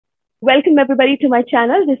Welcome everybody to my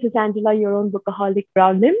channel. This is Angela, your own bookaholic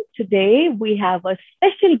Brownim. Today we have a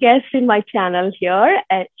special guest in my channel here.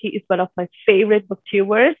 She is one of my favorite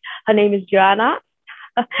booktubers. Her name is Johanna.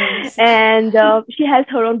 And she has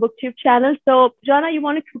her own booktube channel. So Johanna, you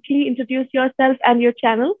want to quickly introduce yourself and your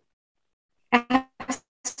channel?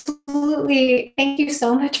 Absolutely. Thank you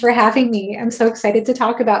so much for having me. I'm so excited to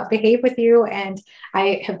talk about Behave with you, and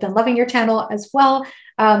I have been loving your channel as well.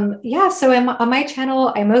 So on my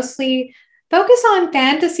channel, I mostly focus on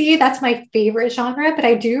fantasy. That's my favorite genre, but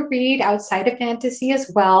I do read outside of fantasy as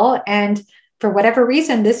well. And for whatever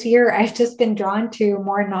reason, this year I've just been drawn to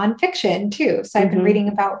more nonfiction too. So I've been reading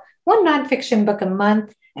about one nonfiction book a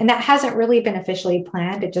month, and that hasn't really been officially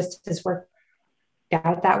planned. It just has worked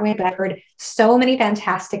out that way, but I've heard so many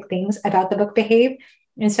fantastic things about the book Behave.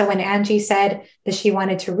 And so when Angie said that she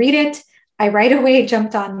wanted to read it, I right away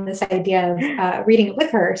jumped on this idea of reading it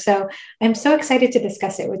with her. So I'm so excited to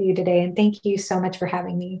discuss it with you today. And thank you so much for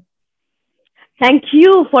having me. Thank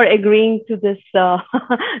you for agreeing to this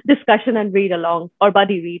discussion and read along, or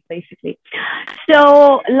buddy read, basically.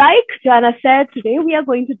 So like Johanna said, today we are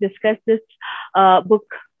going to discuss this book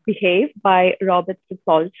Behave by Robert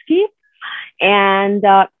Sapolsky. And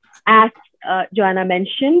as Johanna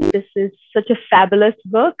mentioned, this is such a fabulous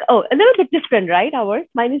book. Oh, a little bit different, right?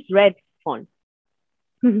 Mine is red font.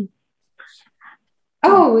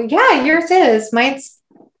 Oh, yeah, yours is. Mine's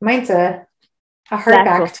a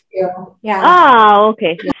hardback too. Yeah. Ah,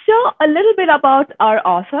 okay. So a little bit about our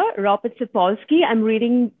author, Robert Sapolsky. I'm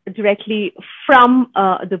reading directly from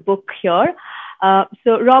the book here.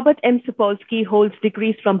 So Robert M. Sapolsky holds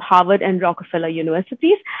degrees from Harvard and Rockefeller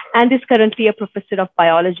Universities and is currently a professor of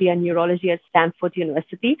biology and neurology at Stanford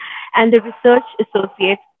University and a research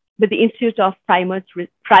associate with the Institute of Primate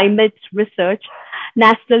Research,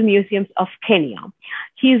 National Museums of Kenya.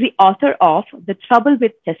 He is the author of The Trouble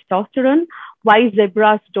with Testosteron, Why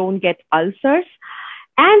Zebras Don't Get Ulcers,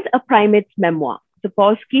 and a primate's memoir.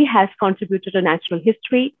 Sapolsky has contributed to natural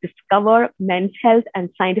history, Discover, Men's Health,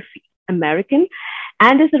 and Scientific American,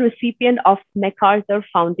 and is a recipient of MacArthur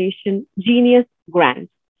Foundation Genius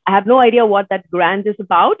Grant. I have no idea what that grant is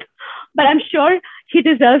about, but I'm sure he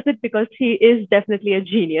deserves it because he is definitely a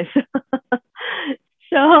genius.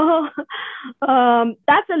 So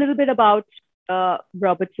that's a little bit about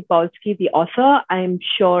Robert Sapolsky, the author. I'm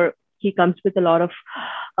sure he comes with a lot of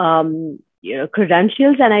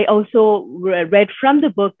credentials. And I also read from the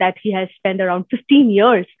book that he has spent around 15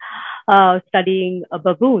 years studying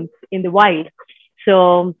baboons in the wild.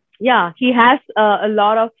 So yeah, he has a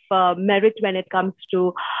lot of merit when it comes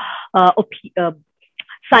to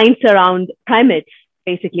science around primates,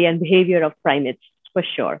 basically, and behavior of primates, for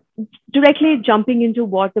sure. Directly jumping into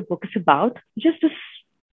what the book is about, just a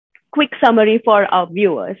quick summary for our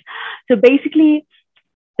viewers. So basically,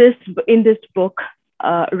 in this book,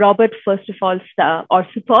 Robert, first of all, or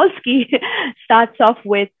Sapolsky, starts off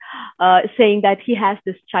with saying that he has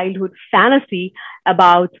this childhood fantasy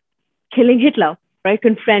about killing Hitler, right?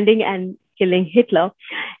 Confronting and killing Hitler,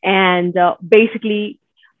 and basically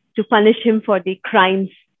to punish him for the crimes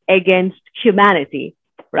against humanity,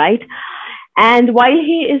 right? And while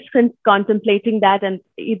he is contemplating that, and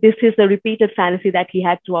this is a repeated fantasy that he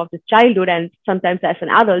had throughout his childhood and sometimes as an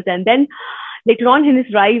adult, and then later on in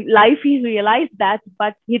his life, he realized that,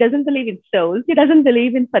 but he doesn't believe in souls. He doesn't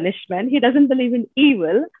believe in punishment. He doesn't believe in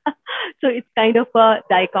evil. So it's kind of a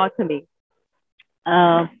dichotomy.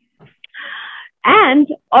 And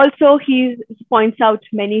also he points out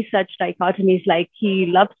many such dichotomies, like he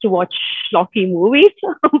loves to watch schlocky movies,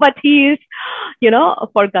 but he is,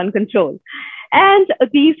 for gun control. And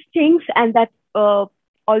these things, and that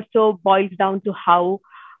also boils down to how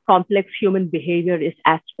complex human behavior is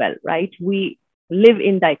as well, right? We live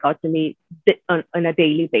in dichotomy on a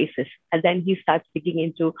daily basis. And then he starts digging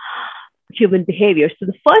into human behavior. So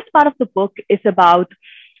the first part of the book is about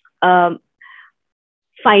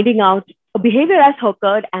finding out a behavior has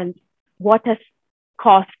occurred and what has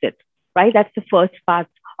caused it, right? That's the first part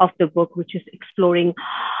of the book, which is exploring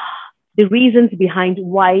the reasons behind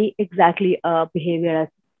why exactly a behavior has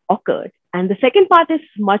occurred. And the second part is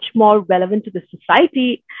much more relevant to the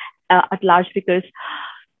society at large, because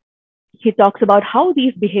he talks about how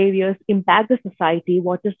these behaviors impact the society,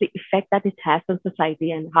 what is the effect that it has on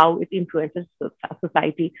society, and how it influences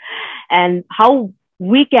society, and how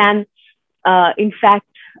we can, in fact,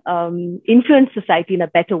 influence society in a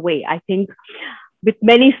better way. I think with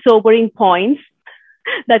many sobering points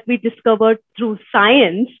that we discovered through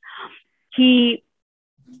science, he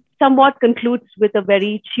somewhat concludes with a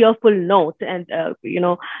very cheerful note and,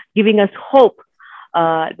 giving us hope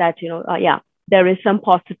that, there is some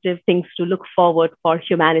positive things to look forward for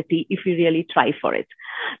humanity if we really try for it.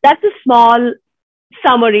 That's a small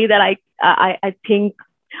summary that I think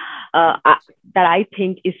that I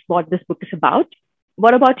think is what this book is about.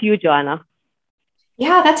 What about you, Johanna?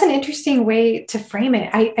 Yeah, that's an interesting way to frame it.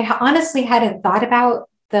 I honestly hadn't thought about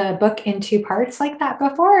the book in two parts like that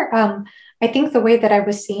before. I think the way that I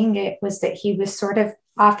was seeing it was that he was sort of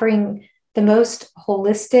offering the most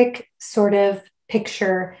holistic sort of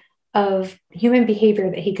picture of human behavior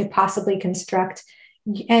that he could possibly construct,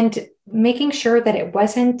 and making sure that it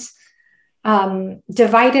wasn't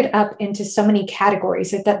divided up into so many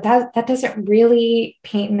categories. That doesn't really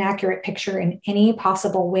paint an accurate picture in any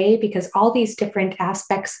possible way, because all these different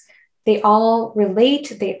aspects, they all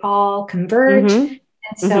relate, they all converge. Mm-hmm.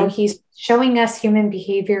 And so he's showing us human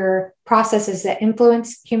behavior processes that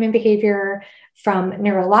influence human behavior, from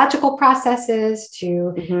neurological processes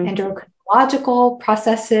to endocrinological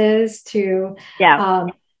processes to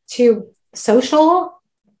social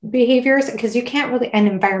behaviors, because you can't really, and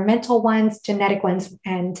environmental ones, genetic ones,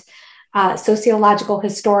 and sociological,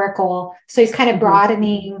 historical. So he's kind of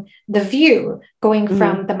broadening the view, going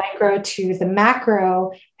from the micro to the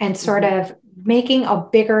macro, and sort of making a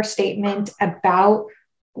bigger statement about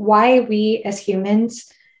why we as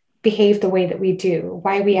humans behave the way that we do,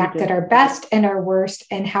 why we act at our best and our worst,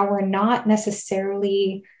 and how we're not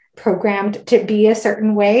necessarily programmed to be a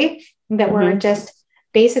certain way, that we're just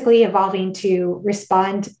basically evolving to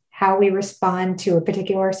respond how we respond to a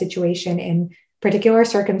particular situation in particular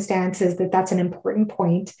circumstances, that's an important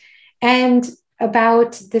point. And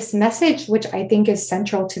about this message, which I think is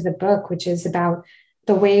central to the book, which is about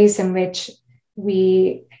the ways in which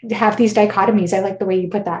we have these dichotomies. I like the way you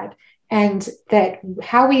put that. And that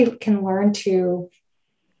how we can learn to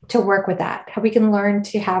work with that, how we can learn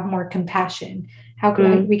to have more compassion, how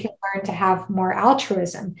we can learn to have more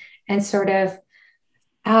altruism, and sort of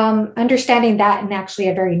understanding that in actually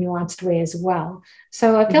a very nuanced way as well.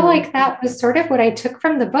 So I feel like that was sort of what I took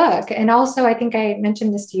from the book. And also, I think I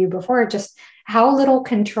mentioned this to you before, just how little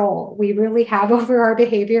control we really have over our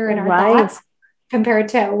behavior and our thoughts compared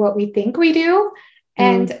to what we think we do.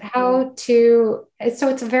 And how to, so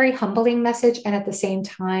it's a very humbling message. And at the same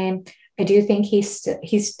time, I do think he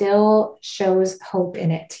still shows hope in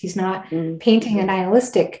it. He's not painting a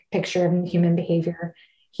nihilistic picture of human behavior.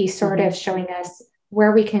 He's sort of showing us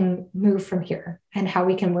where we can move from here and how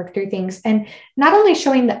we can work through things. And not only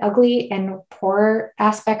showing the ugly and poor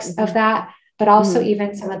aspects of that, but also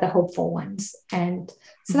even some of the hopeful ones. And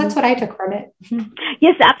so that's what I took from it.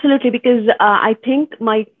 Yes, absolutely. Because I think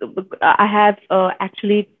I have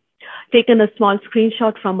actually taken a small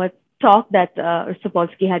screenshot from a talk that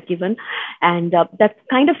Sapolsky had given. And that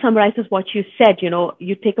kind of summarizes what you said. You know,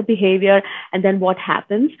 you take a behavior and then what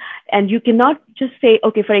happens. And you cannot just say,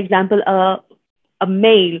 okay, for example, a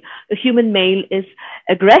human male is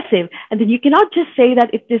aggressive. And then you cannot just say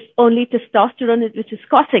that it is only testosterone which is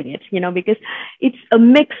causing it, you know, because it's a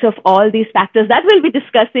mix of all these factors that we'll be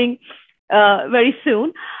discussing very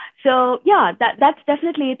soon. So yeah, that's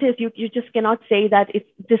definitely it is. You just cannot say that it's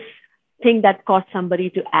this thing that caused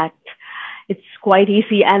somebody to act. It's quite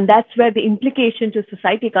easy. And that's where the implication to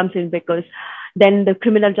society comes in, because then the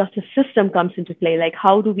criminal justice system comes into play. Like,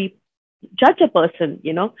 how do we judge a person,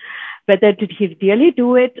 you know, whether did he really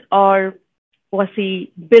do it or was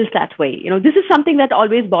he built that way? You know, this is something that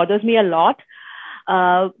always bothers me a lot,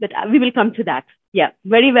 but we will come to that. Yeah,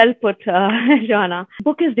 very well put, Johanna. The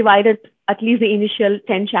book is divided, at least the initial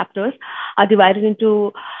 10 chapters are divided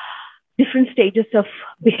into different stages of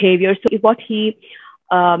behavior. So what he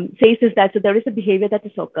says is that, so there is a behavior that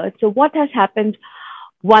has occurred. So what has happened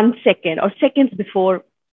 1 second or seconds before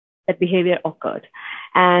that behavior occurred?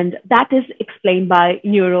 And that is explained by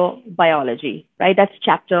neurobiology, right? That's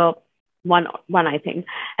chapter one, I think.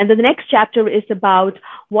 And then the next chapter is about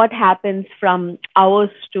what happens from hours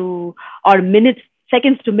to, or minutes,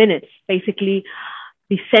 seconds to minutes, basically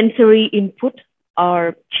the sensory input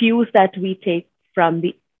or cues that we take from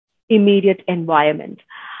the immediate environment.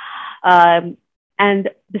 And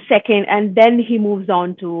the second, and then he moves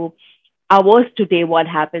on to hours today, what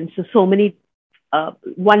happens. So many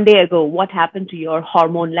 1 day ago, what happened to your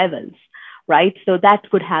hormone levels, right? So that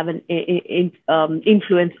could have an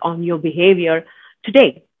influence on your behavior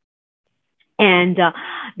today. And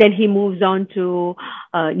then he moves on to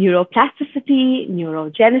neuroplasticity,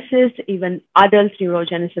 neurogenesis, even adult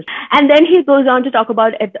neurogenesis. And then he goes on to talk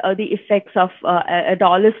about the effects of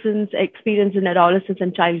adolescence, experience in adolescence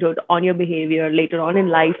and childhood on your behavior later on in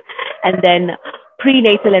life. And then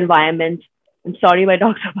prenatal environment. I'm sorry, my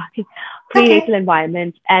dogs are barking. Prenatal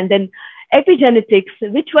environment, and then epigenetics,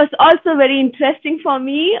 which was also very interesting for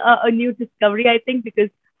me, a new discovery, I think, because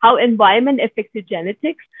how environment affects your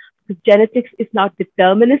genetics. Because genetics is not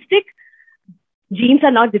deterministic. Genes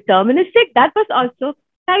are not deterministic. That was also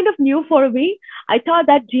kind of new for me. I thought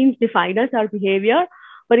that genes define us, our behavior,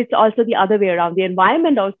 but it's also the other way around. The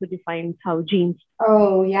environment also defines how genes,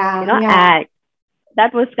 act.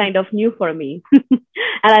 That was kind of new for me. And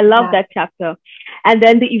I love that chapter. And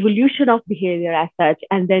then the evolution of behavior as such.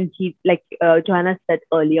 And then he, like Johanna said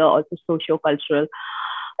earlier, also socio-cultural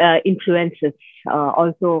influences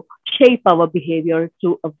also shape our behavior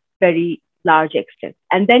to a very large extent.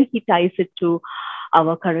 And then he ties it to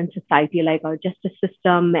our current society, like our justice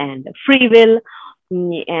system and free will,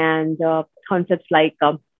 and concepts like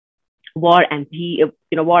war and peace,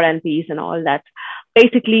 and all that.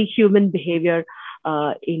 Basically, human behavior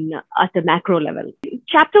at a macro level.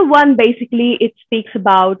 Chapter 1, basically, it speaks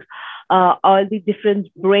about all the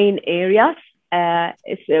different brain areas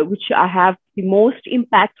which have the most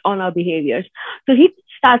impact on our behaviors. So he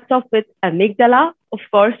starts off with amygdala, of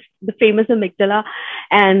course, the famous amygdala,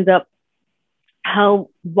 and how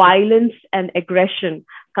violence and aggression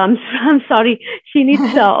comes from. Sorry, she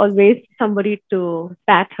needs always somebody to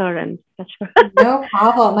pat her and touch her. No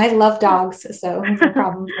problem. I love dogs, so no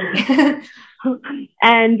problem for me.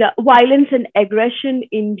 And violence and aggression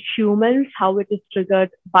in humans, how it is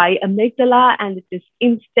triggered by amygdala, and it is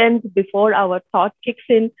instant before our thought kicks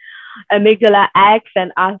in. Amygdala acts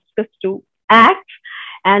and asks us to act,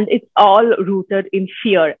 and it's all rooted in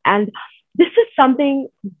fear. And this is something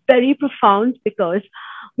very profound, because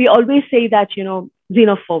we always say that,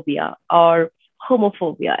 xenophobia or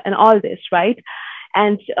homophobia and all this, right?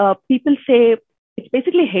 And people say it's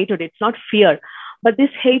basically hatred, it's not fear. But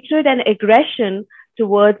this hatred and aggression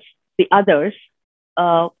towards the others,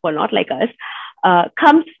 not like us,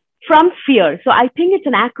 comes from fear. So I think it's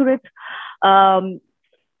an accurate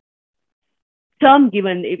term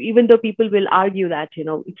given, even though people will argue that,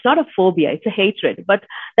 it's not a phobia, it's a hatred, but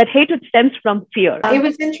that hatred stems from fear. It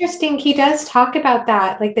was interesting. He does talk about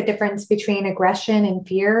that, like the difference between aggression and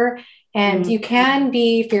fear. And you can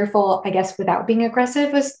be fearful, I guess, without being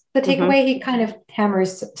aggressive was the takeaway. He kind of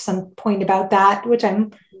hammers some point about that, which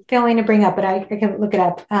I'm failing to bring up, but I can look it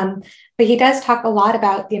up. But he does talk a lot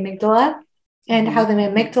about the amygdala and how the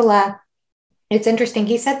amygdala, it's interesting.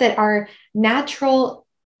 He said that our natural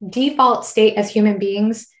default state as human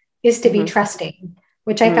beings is to be trusting,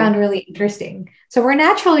 which I found really interesting. So we're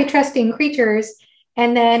naturally trusting creatures.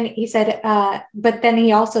 And then he said, but then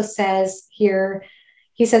he also says here,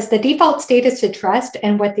 he says the default state is to trust,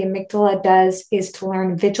 and what the amygdala does is to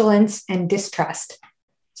learn vigilance and distrust.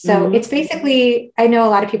 So it's basically, I know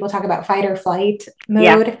a lot of people talk about fight or flight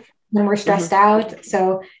mode when we're stressed out.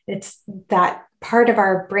 So it's that part of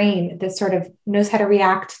our brain that sort of knows how to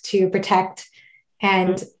react to protect.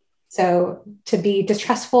 And so to be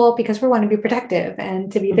distrustful because we want to be protective,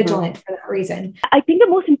 and to be vigilant for that reason. I think the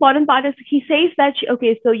most important part is he says that,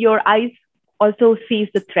 okay, so your eyes also sees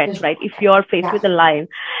the threat, right? If you're faced with a lion,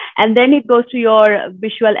 and then it goes to your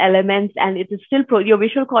visual elements, and it is still your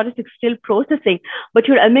visual cortex is still processing, but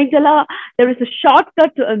your amygdala, there is a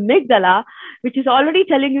shortcut to amygdala, which is already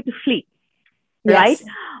telling you to flee, right?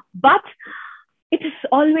 But it is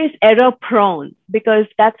always error prone, because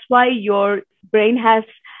that's why your brain has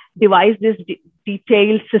devised this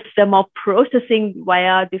detailed system of processing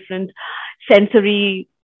via different sensory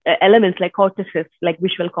elements like cortices, like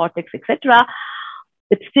visual cortex, etc.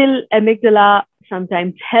 But still, amygdala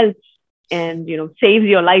sometimes helps and saves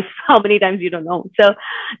your life. How many times you don't know. So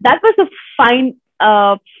that was a fine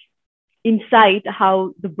insight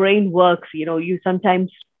how the brain works. You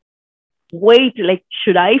sometimes wait, like,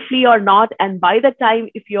 should I flee or not? And by the time,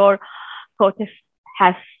 if your cortex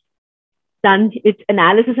has done its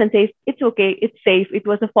analysis and says it's okay, it's safe, it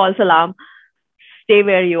was a false alarm, stay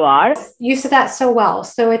where you are. You said that so well.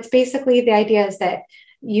 So it's basically, the idea is that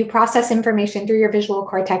you process information through your visual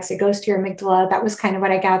cortex, it goes to your amygdala. That was kind of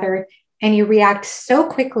what I gathered. And you react so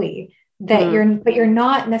quickly that you're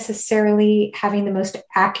not necessarily having the most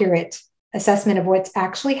accurate assessment of what's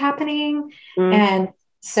actually happening. And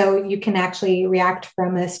so you can actually react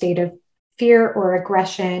from a state of fear or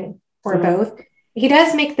aggression or both. He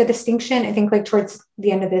does make the distinction, I think, like towards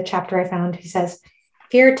the end of the chapter I found, he says,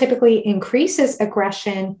 fear typically increases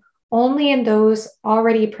aggression only in those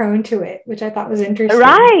already prone to it, which I thought was interesting.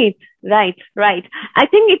 Right. I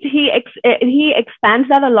think he expands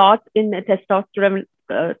that a lot in the testosterone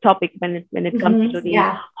topic when it comes to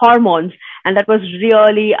the hormones. And that was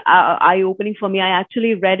really eye-opening for me. I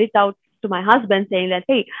actually read it out to my husband saying that,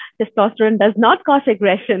 hey, testosterone does not cause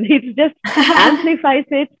aggression. It just amplifies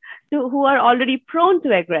it who are already prone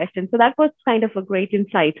to aggression. So that was kind of a great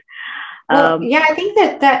insight. Well, yeah, I think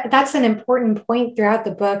that's an important point throughout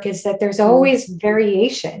the book, is that there's always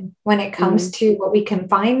variation when it comes to what we can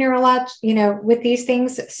find with these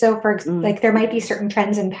things. So like there might be certain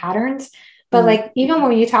trends and patterns, but like even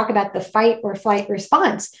when you talk about the fight or flight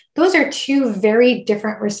response, those are two very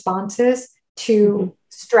different responses to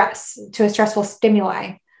stress, to a stressful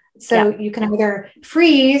stimuli. So you can either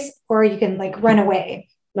freeze or you can like run away.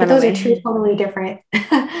 But those are two totally different,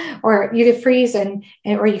 or you could freeze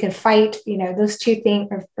or you can fight, those two things,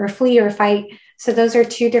 or flee or fight. So those are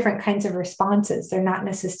two different kinds of responses. They're not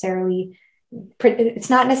necessarily, it's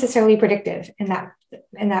not necessarily predictive in that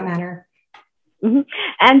manner.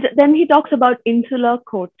 And then he talks about insular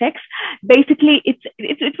cortex. Basically,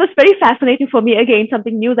 it was very fascinating for me. Again,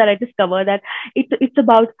 something new that I discovered, that it's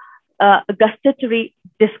about gustatory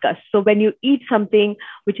disgust. So when you eat something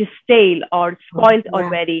which is stale or spoiled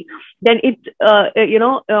already, then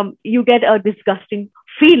you get a disgusting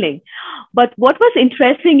feeling. But what was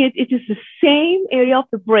interesting is it is the same area of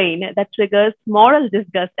the brain that triggers moral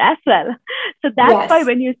disgust as well. So that's why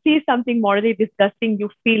when you see something morally disgusting, you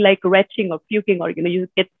feel like retching or puking, or you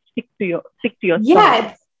get sick to your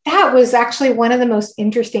stomach. That was actually one of the most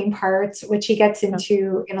interesting parts, which he gets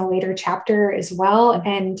into in a later chapter as well.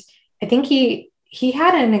 And I think he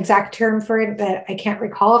had an exact term for it that I can't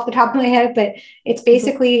recall off the top of my head, but it's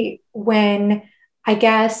basically when I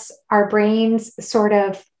guess our brains sort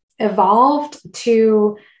of evolved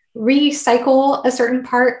to recycle a certain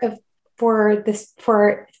part for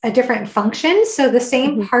a different function. So the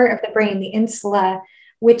same part of the brain, the insula,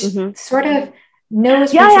 which sort of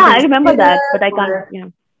knows. I remember that, but I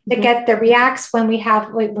can't. That reacts when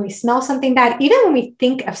we smell something bad, even when we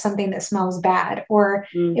think of something that smells bad, or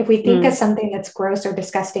if we think of something that's gross or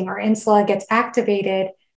disgusting, our insula gets activated,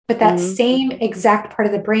 but that same exact part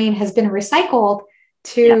of the brain has been recycled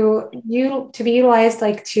to be utilized,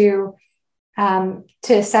 like to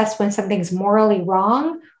assess when something's morally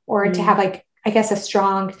wrong, or to have a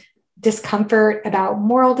strong discomfort about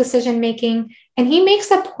moral decision making. And he makes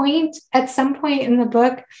a point at some point in the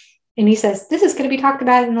book, and he says, this is going to be talked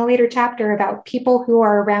about in a later chapter, about people who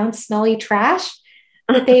are around smelly trash,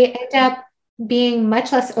 that they end up being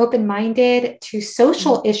much less open-minded to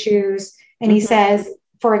social issues. And he says,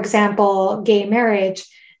 for example, gay marriage,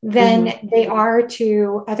 than they are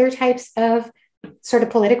to other types of sort of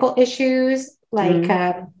political issues. Like,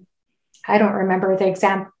 I don't remember the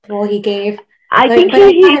example he gave. I think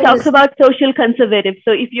he talks about social conservative.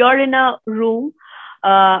 So if you're in a room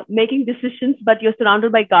making decisions, but you're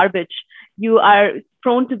surrounded by garbage, you are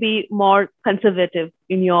prone to be more conservative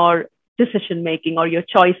in your decision making, or your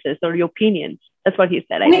choices, or your opinions. That's what he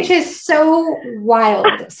said. Which is so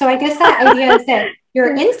wild. So I guess that idea is that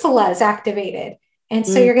your insula is activated, and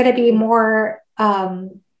so you're going to be more, I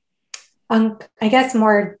guess,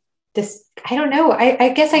 more. I don't know. I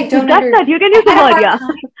guess I don't understand. You can use the word,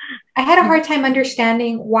 I had a hard time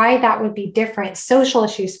understanding why that would be different, social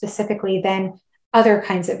issues specifically, than other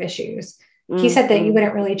kinds of issues. He said that you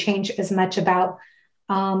wouldn't really change as much about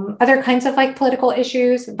other kinds of like political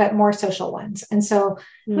issues, but more social ones. And so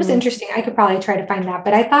it was interesting. I could probably try to find that,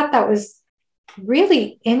 but I thought that was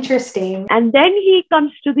really interesting. And then he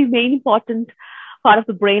comes to the main important part of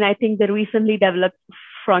the brain. I think the recently developed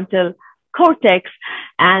frontal cortex,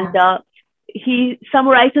 and he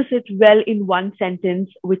summarizes it well in one sentence,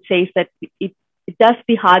 which says that it does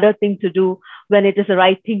the harder thing to do when it is the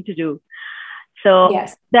right thing to do. So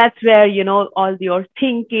that's where, all your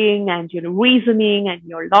thinking and your reasoning and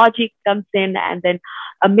your logic comes in, and then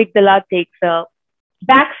amygdala takes a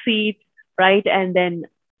backseat, right? And then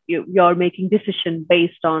you're making decision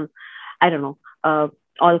based on, I don't know,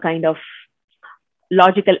 all kind of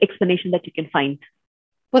logical explanation that you can find.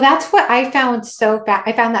 Well, that's what I found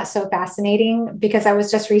I found that so fascinating, because I was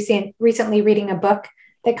just recently reading a book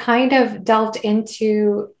that kind of delved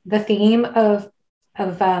into the theme of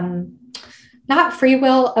not free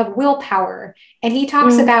will, of willpower. And he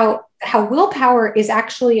talks about how willpower is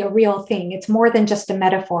actually a real thing. It's more than just a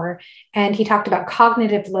metaphor. And he talked about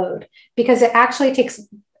cognitive load, because it actually takes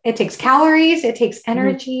calories, it takes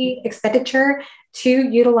energy expenditure to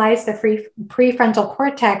utilize the prefrontal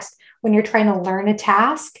cortex when you're trying to learn a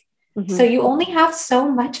task. So you only have so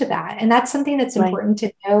much of that. And that's something that's important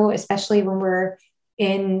to know, especially when we're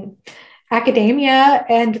in academia,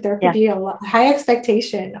 and there could be a high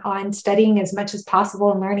expectation on studying as much as possible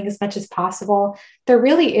and learning as much as possible. There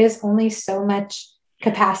really is only so much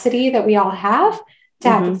capacity that we all have to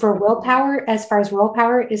have for willpower, as far as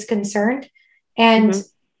willpower is concerned. And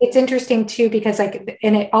it's interesting too, because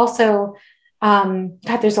and it also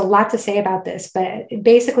God, there's a lot to say about this, but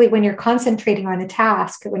basically when you're concentrating on a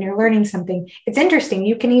task, when you're learning something, it's interesting.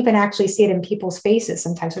 You can even actually see it in people's faces.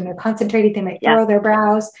 Sometimes when they're concentrating, they might furrow their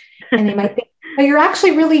brows and they might think, but you're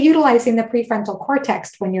actually really utilizing the prefrontal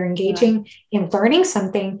cortex when you're engaging in learning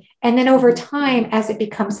something. And then over time, as it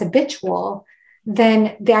becomes habitual,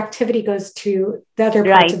 then the activity goes to the other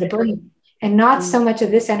parts of the brain, and not so much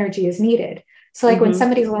of this energy is needed. So like when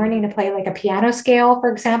somebody's learning to play like a piano scale, for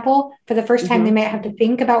example, for the first time, they might have to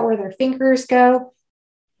think about where their fingers go.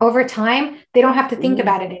 Over time, they don't have to think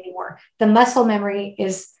about it anymore. The muscle memory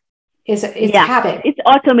is habit. It's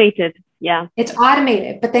automated. Yeah. It's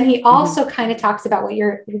automated. But then he also kind of talks about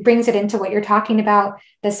brings it into what you're talking about,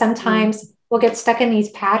 that sometimes we'll get stuck in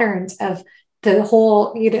these patterns of the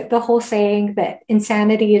whole saying that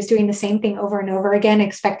insanity is doing the same thing over and over again,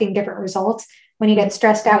 expecting different results. When you get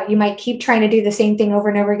stressed out, you might keep trying to do the same thing over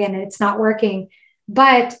and over again, and it's not working.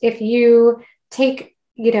 But if you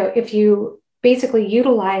if you basically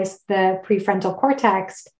utilize the prefrontal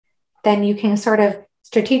cortex, then you can sort of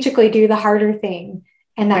strategically do the harder thing.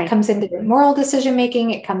 And that comes into moral decision making.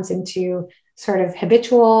 It comes into sort of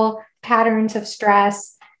habitual patterns of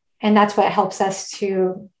stress. And that's what helps us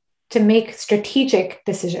to make strategic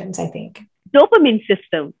decisions, I think. Dopamine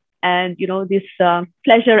system. And, this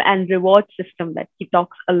pleasure and reward system that he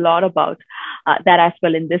talks a lot about, that as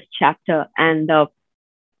well in this chapter. And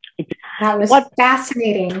that was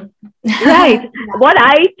fascinating. Right. What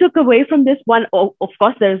I took away from this one, of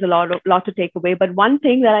course, there's a lot to take away. But one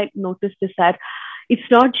thing that I noticed is that it's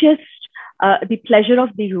not just the pleasure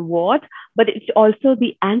of the reward, but it's also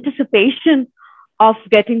the anticipation of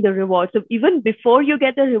getting the reward. So even before you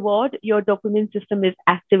get the reward, your dopamine system is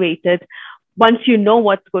activated once you know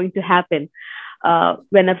what's going to happen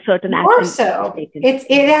when a certain action is taken.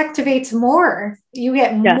 It activates more. You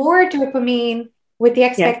get more dopamine with the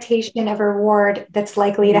expectation of a reward that's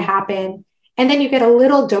likely to happen. And then you get a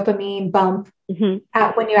little dopamine bump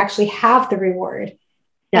when you actually have the reward.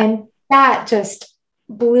 And that just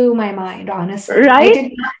blew my mind, honestly. Right? I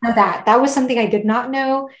did not know that. That was something I did not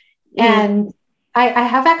know. And I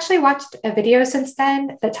have actually watched a video since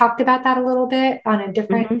then that talked about that a little bit on a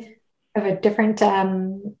different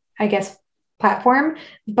I guess, platform.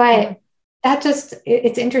 But that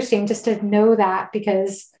it's interesting just to know that,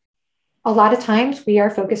 because a lot of times we are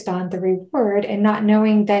focused on the reward and not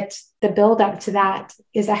knowing that the build up to that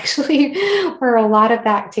is actually where a lot of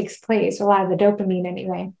that takes place, a lot of the dopamine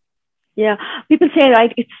anyway. Yeah. People say,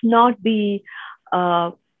 right, it's not the,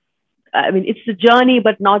 it's the journey,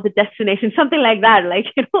 but not the destination, something like that. Like,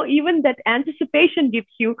 even that anticipation gives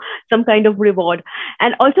you some kind of reward.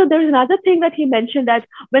 And also there's another thing that he mentioned, that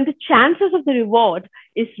when the chances of the reward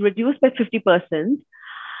is reduced by 50%,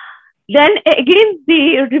 then again,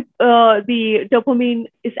 the dopamine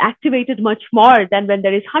is activated much more than when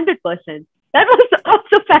there is 100%. That was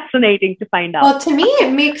also fascinating to find out. Well, to me,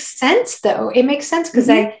 it makes sense, though. It makes sense because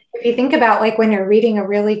if you think about like when you're reading a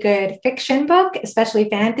really good fiction book, especially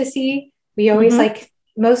fantasy, we always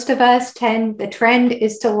most of us the trend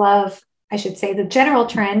is to love, I should say, the general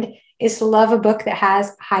trend is to love a book that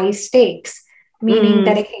has high stakes, meaning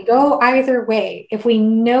that it can go either way. If we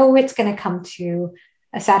know it's going to come to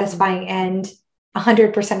a satisfying end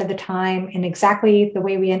 100% of the time in exactly the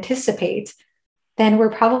way we anticipate, then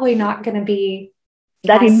we're probably not going to be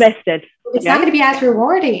invested. It's not going to be as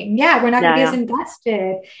rewarding. Yeah, we're not going to be as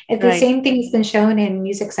invested. And the same thing has been shown in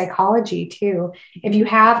music psychology too. If you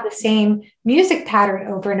have the same music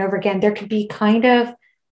pattern over and over again, there could be there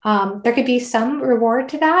could be some reward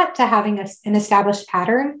to that, to having an established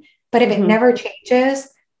pattern. But if it never changes,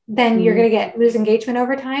 then you're going to lose engagement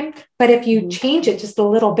over time. But if you change it just a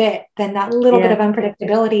little bit, then that little bit of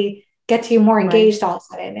unpredictability gets you more engaged all of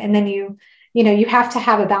a sudden. And then you have to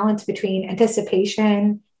have a balance between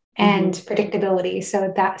anticipation and predictability.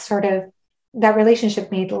 So that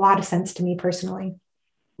relationship made a lot of sense to me personally.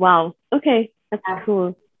 Wow. Okay. That's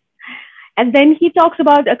cool. And then he talks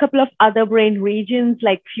about a couple of other brain regions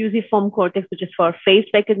like fusiform cortex, which is for face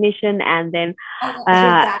recognition. And then,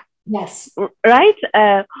 yes. Right.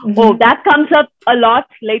 That comes up a lot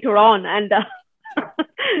later on, and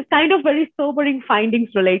kind of very sobering findings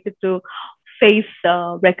related to face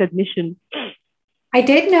recognition. I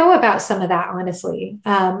did know about some of that, honestly.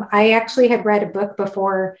 I actually had read a book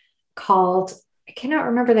before called, I cannot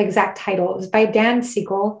remember the exact title. It was by Dan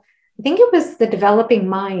Siegel. I think it was The Developing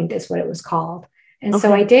Mind is what it was called. And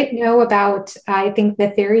so I did know about, I think the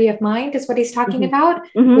theory of mind is what he's talking about,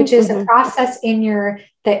 which is a process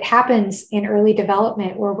that happens in early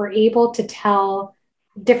development where we're able to tell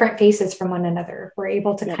different faces from one another. We're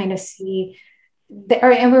able to kind of see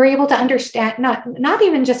and we're able to understand, not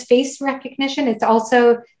even just face recognition, it's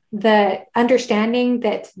also the understanding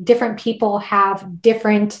that different people have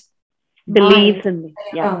different beliefs minds and of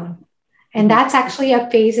their own. And that's actually a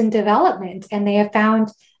phase in development. And they have found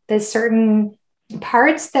that certain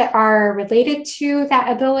parts that are related to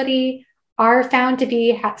that ability are found to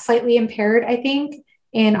be slightly impaired, I think,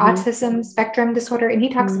 in autism spectrum disorder. And he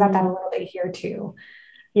talks about that a little bit here too.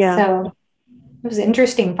 Yeah. So it was an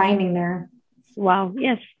interesting finding there. Wow.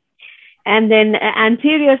 Yes. And then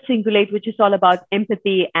anterior cingulate, which is all about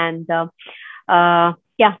empathy and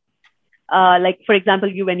like, for example,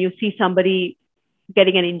 when you see somebody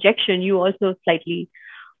getting an injection, you also slightly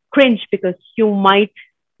cringe because you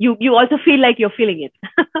also feel like you're feeling it.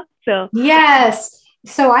 So yes.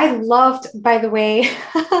 So I loved, by the way,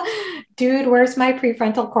 dude, where's my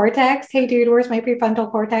prefrontal cortex? Hey, dude, where's my prefrontal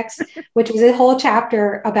cortex? Which was a whole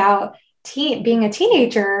chapter about being a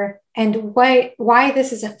teenager and why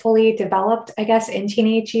this isn't fully developed, I guess, in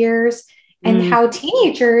teenage years, and how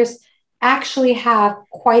teenagers actually have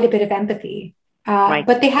quite a bit of empathy. Right.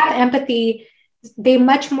 But they have empathy. They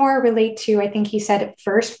much more relate to, I think he said,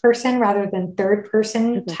 first person rather than third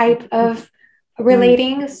person type of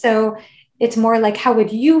relating. So it's more like, how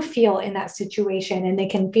would you feel in that situation? And they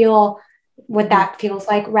can feel what that feels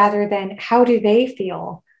like rather than how do they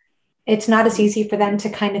feel? It's not as easy for them to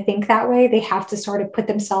kind of think that way. They have to sort of put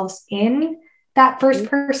themselves in that first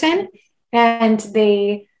person, and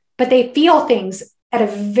they feel things at a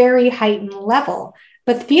very heightened level.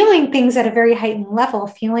 But feeling things at a very heightened level,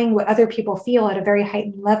 feeling what other people feel at a very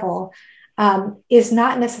heightened level, is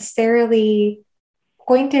not necessarily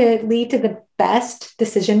going to lead to the best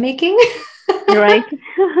decision making. Right.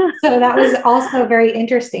 So that was also very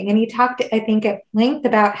interesting. And he talked, I think, at length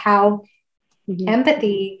about how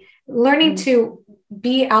empathy, learning to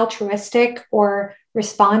be altruistic or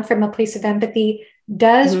respond from a place of empathy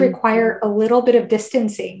does require a little bit of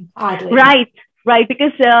distancing, oddly. Right,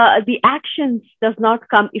 because the actions does not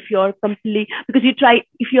come if you're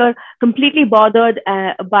completely bothered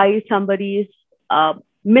by somebody's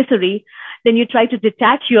misery, then you try to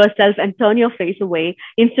detach yourself and turn your face away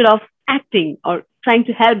instead of acting or trying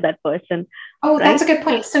to help that person. Oh, right? That's a good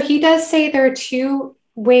point. So he does say there are two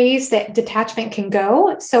ways that detachment can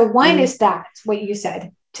go. So one is that, what you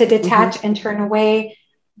said, to detach and turn away,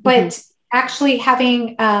 but actually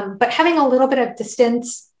having a little bit of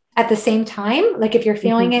distance at the same time, like if you're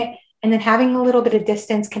feeling it, and then having a little bit of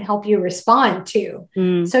distance can help you respond too.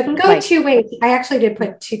 So it can go two ways. I actually did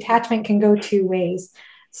put detachment can go two ways.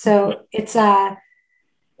 So it's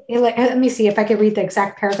let me see if I could read the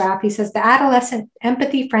exact paragraph. He says the adolescent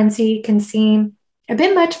empathy frenzy can seem a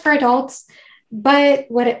bit much for adults, but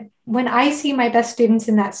when I see my best students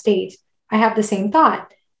in that state, I have the same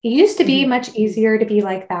thought. It used to be much easier to be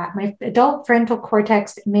like that. My adult frontal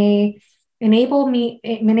cortex may enable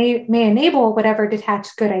whatever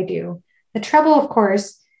detached good I do. The trouble, of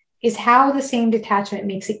course, is how the same detachment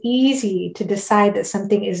makes it easy to decide that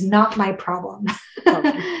something is not my problem.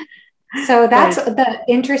 So that's that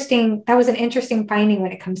was an interesting finding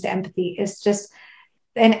when it comes to empathy, is just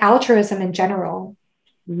and altruism in general.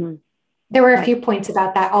 There were a few points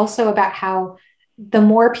about that, also about how the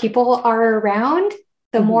more people are around,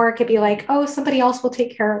 the more it could be like, oh, somebody else will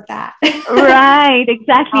take care of that. Right,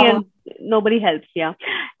 exactly. And nobody helps. Yeah.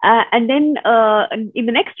 And then in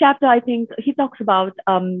the next chapter, I think he talks about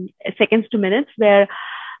seconds to minutes, where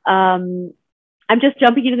I'm just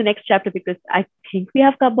jumping into the next chapter because I think we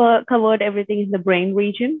have covered everything in the brain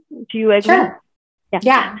region. Do you agree? Sure.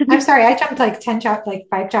 Yeah. So I'm sorry. I jumped like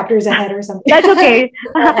 5 chapters ahead or something. That's okay.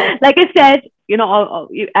 Like I said,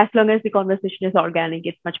 as long as the conversation is organic,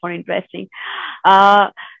 it's much more interesting.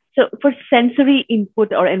 So for sensory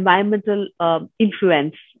input or environmental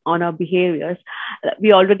influence on our behaviors,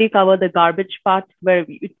 we already covered the garbage part, where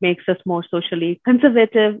it makes us more socially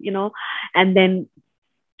conservative, and then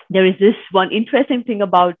there is this one interesting thing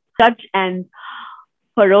about judge and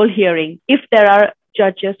parole hearing. If there are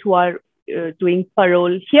judges who are doing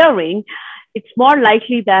parole hearing, it's more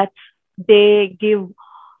likely that they give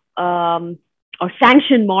or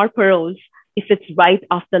sanction more paroles if it's right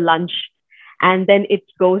after lunch. And then it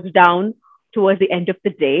goes down towards the end of the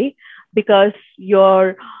day, because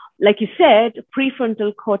like you said,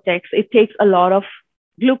 prefrontal cortex, it takes a lot of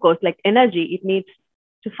glucose, like energy. It needs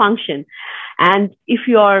to function. And if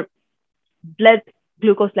your blood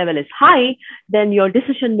glucose level is high, then your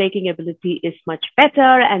decision-making ability is much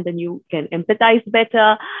better, and then you can empathize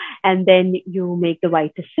better, and then you make the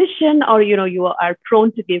right decision, or, you are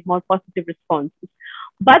prone to give more positive responses.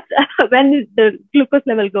 But when the glucose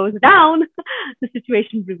level goes down, the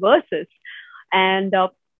situation reverses. And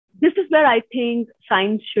this is where I think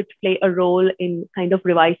science should play a role in kind of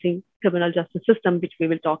revising criminal justice system, which we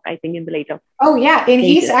will talk, I think, in the later. Oh yeah, and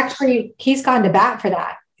stages. he's gone to bat for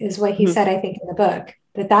that, is what he said, I think, in the book,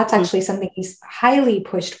 that's actually something he's highly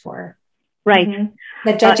pushed for. Right.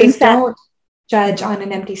 That judges don't judge on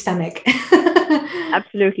an empty stomach.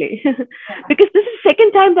 Absolutely. Because this is the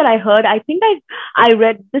second time that I heard. I think I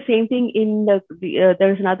read the same thing in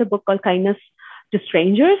there's another book called Kindness to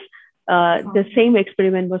Strangers. The same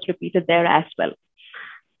experiment was repeated there as well.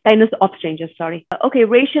 Kindness of Strangers, sorry. Okay,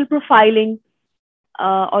 racial profiling.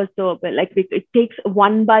 Also, like it takes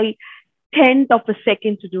 1/10th of a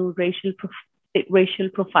second to do racial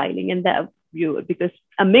profiling, and that because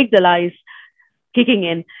amygdala is kicking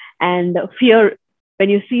in, and fear when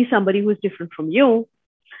you see somebody who's different from you,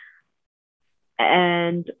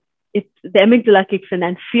 and the amygdala kicks in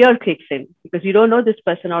and fear kicks in because you don't know this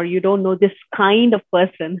person or you don't know this kind of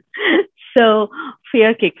person. So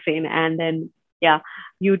fear kicks in, and then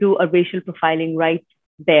you do a racial profiling right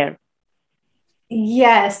there.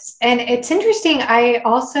 Yes, and it's interesting. I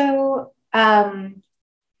also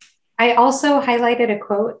highlighted a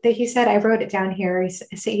quote that he said. I wrote it down here.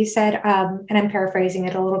 He said, and I'm paraphrasing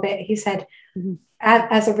it a little bit. He said,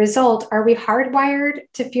 as a result, are we hardwired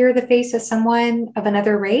to fear the face of someone of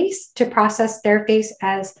another race, to process their face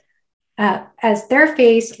as their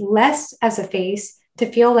face less as a face, to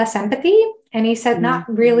feel less empathy? And he said, not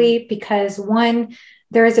really, because one,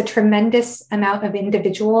 there is a tremendous amount of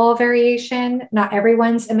individual variation. Not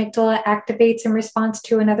everyone's amygdala activates in response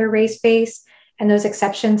to another race face, and those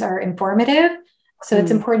exceptions are informative. So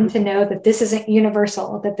it's important to know that this isn't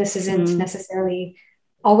universal, that this isn't necessarily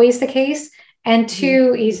always the case. And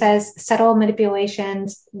two, he says, subtle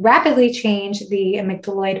manipulations rapidly change the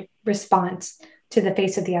amygdaloid response to the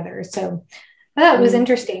face of the other. So that was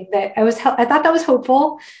interesting. That I thought that was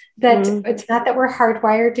hopeful, that it's not that we're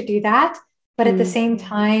hardwired to do that, but at the same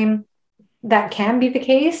time, that can be the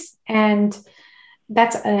case. And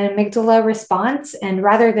that's an amygdala response. And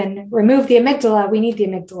rather than remove the amygdala, we need the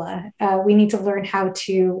amygdala. We need to learn how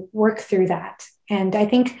to work through that. And I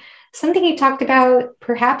think something he talked about,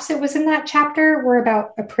 perhaps it was in that chapter, were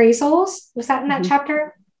about appraisals. Was that in that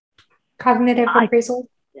chapter? Cognitive appraisal?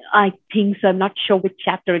 I think so. I'm not sure which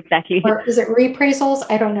chapter exactly. Or is it reappraisals?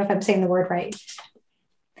 I don't know if I'm saying the word right.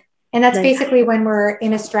 And that's basically when we're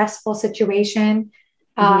in a stressful situation,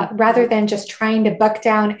 rather than just trying to buck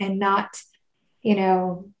down and not,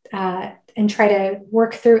 and try to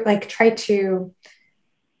work through, like try to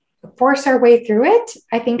force our way through it.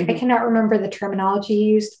 I think I cannot remember the terminology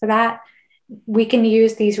used for that. We can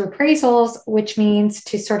use these reprisals, which means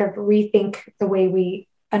to sort of rethink the way we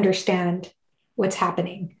understand what's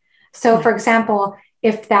happening. So for example,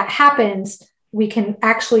 if that happens, we can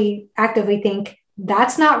actually actively think,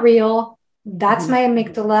 that's not real. That's my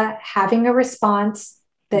amygdala having a response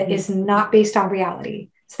that is not based on reality.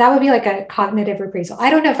 So that would be like a cognitive reprisal.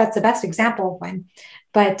 I don't know if that's the best example of one,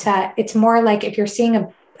 but it's more like if you're seeing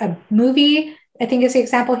a movie, I think is the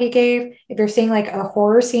example he gave. If you're seeing like a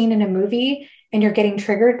horror scene in a movie and you're getting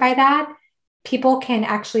triggered by that, people can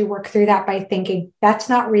actually work through that by thinking, that's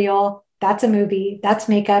not real. That's a movie. That's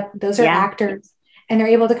makeup. Those are actors. And they're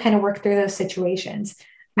able to kind of work through those situations.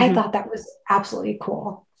 I thought that was absolutely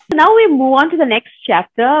cool. So now we move on to the next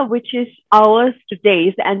chapter, which is Hours to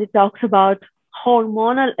Days, and it talks about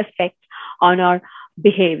hormonal effects on our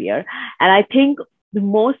behavior. And I think the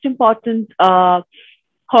most important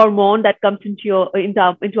hormone that comes into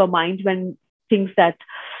our mind when things that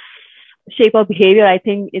shape our behavior, I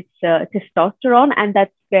think it's testosterone, and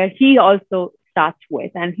that's where he also starts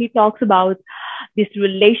with. And he talks about this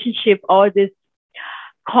relationship or this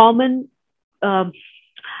common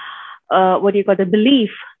the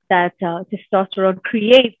belief that testosterone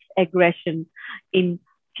creates aggression in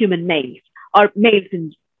human males or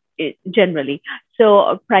males generally.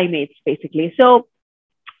 So primates, basically. So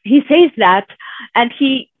he says that, and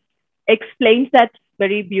he explains that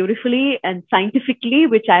very beautifully and scientifically,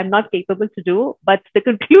 which I am not capable to do. But the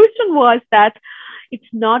conclusion was that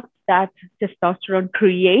it's not that testosterone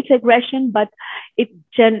creates aggression, but it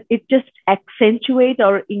just accentuates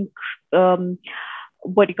or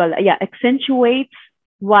accentuates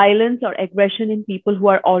violence or aggression in people who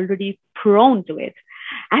are already prone to it.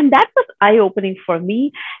 And that was eye-opening for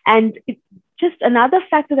me. And it's just another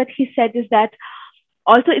factor that he said is that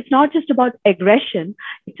also it's not just about aggression,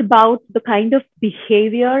 it's about the kind of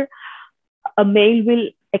behavior a male will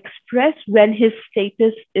express when his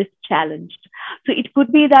status is challenged. So it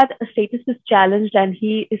could be that a status is challenged and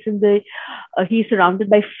he is he's surrounded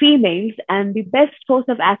by females, and the best course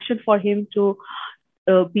of action for him to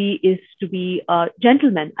B is to be a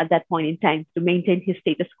gentleman at that point in time to maintain his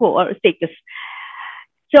status quo or status.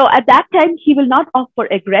 So at that time, he will not opt for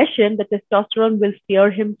aggression. The testosterone will steer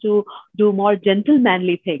him to do more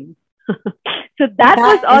gentlemanly things. So that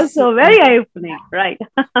was also very eye-opening, right?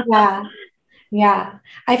 Yeah. Yeah.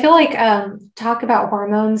 I feel like talk about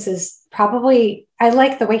hormones is probably, I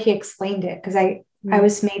like the way he explained it because I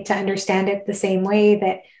was made to understand it the same way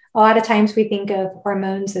that a lot of times we think of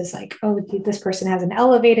hormones as like, oh, this person has an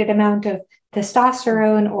elevated amount of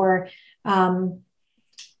testosterone or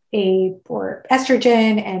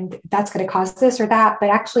estrogen, and that's going to cause this or that. But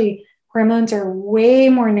actually, hormones are way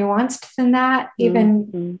more nuanced than that,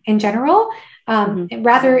 even in general. And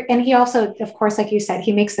he also, of course, like you said,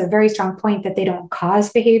 he makes a very strong point that they don't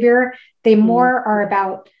cause behavior. They more are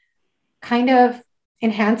about kind of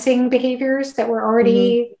enhancing behaviors that were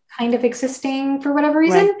already kind of existing for whatever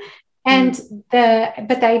reason. Right. And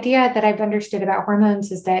but the idea that I've understood about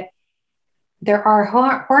hormones is that there are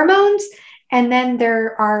hormones, and then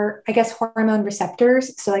there are, I guess, hormone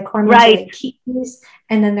receptors. So like hormones are like keys,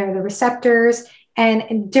 and then there are the receptors. And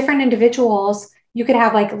in different individuals, you could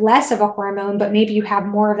have like less of a hormone, but maybe you have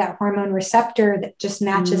more of that hormone receptor that just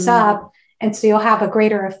matches up. And so you'll have a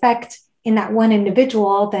greater effect in that one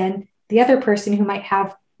individual than the other person who might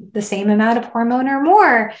have the same amount of hormone or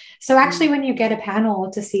more. So actually, when you get a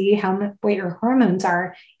panel to see what your hormones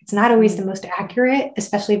are, it's not always the most accurate,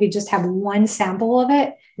 especially if you just have one sample of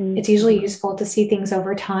it. It's usually useful to see things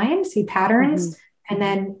over time, see patterns, and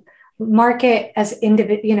then mark it as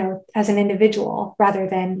as an individual rather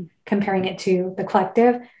than comparing it to the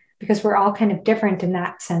collective, because we're all kind of different in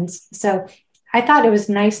that sense. So I thought it was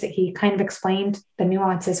nice that he kind of explained the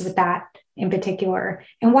nuances with that in particular,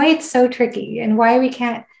 and why it's so tricky and why we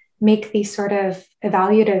can't make these sort of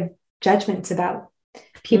evaluative judgments about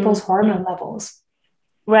people's hormone levels.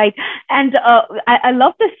 Right. And I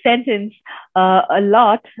love this sentence a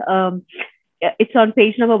lot. It's on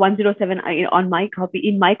page number 107 on my copy,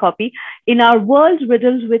 in my copy. In our world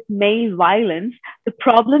riddled with male violence, the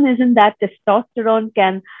problem isn't that testosterone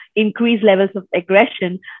can increase levels of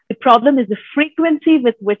aggression. The problem is the frequency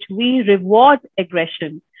with which we reward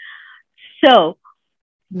aggression. So,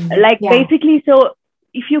 basically, so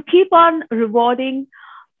if you keep on rewarding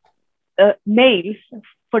males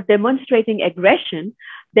for demonstrating aggression,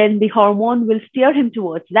 then the hormone will steer him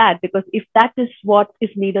towards that, because if that is what is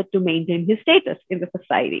needed to maintain his status in the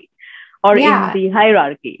society or in the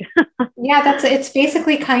hierarchy. It's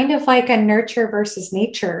basically kind of like a nurture versus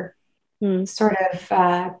nature sort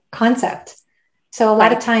of concept. So a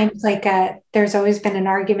lot of times, like there's always been an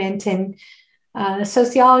argument in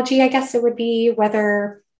sociology, I guess it would be,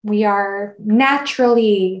 whether we are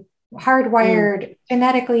naturally hardwired,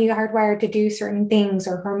 genetically hardwired to do certain things,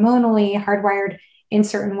 or hormonally hardwired in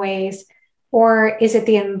certain ways, or is it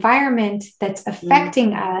the environment that's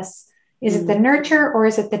affecting us? Is it the nurture or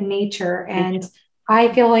is it the nature? And I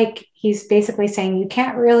feel like he's basically saying you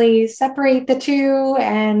can't really separate the two,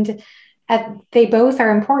 and they both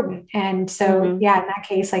are important. And so, in that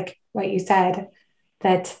case, like what you said,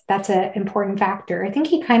 that's an important factor. I think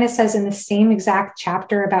he kind of says in the same exact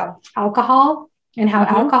chapter about alcohol and how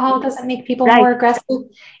alcohol doesn't make people more aggressive.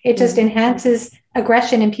 It just enhances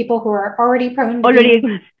aggression in people who are already prone to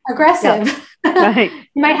being aggressive.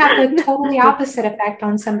 You might have the totally opposite effect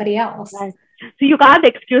on somebody else. So you can't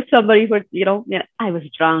excuse somebody for, I was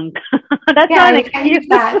drunk. That's not an excuse.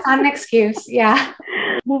 It's not an excuse. Yeah.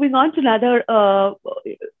 Moving on to another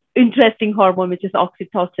interesting hormone, which is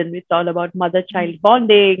oxytocin. It's all about mother-child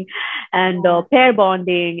bonding and pair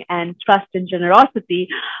bonding and trust and generosity.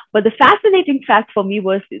 But the fascinating fact for me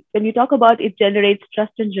was, when you talk about it generates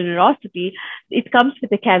trust and generosity, it comes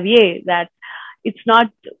with a caveat that it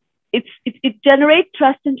generates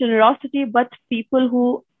trust and generosity, but people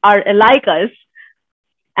who are like us,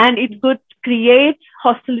 and it could create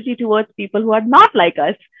hostility towards people who are not like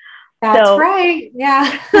us. That's right.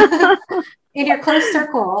 Yeah. In your close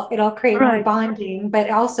circle, it'll create more bonding, but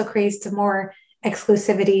it also creates more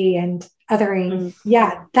exclusivity and othering.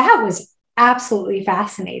 Yeah, that was absolutely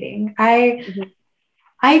fascinating. I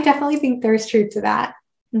definitely think there's truth to that.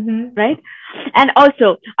 Right. And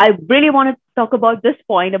also, I really want to talk about this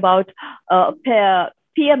point about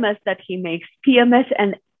PMS that he makes, PMS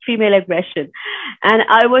and female aggression. And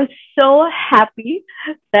I was so happy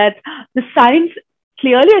that the science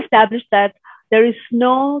clearly established that there is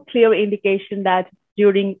no clear indication that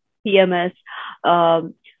during PMS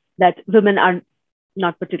that women are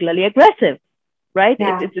not particularly aggressive, right?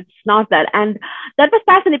 It's not that. And that was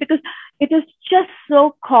fascinating, because it is just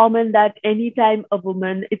so common that anytime a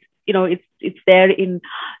woman, it's there in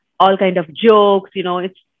all kind of jokes,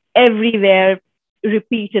 it's everywhere.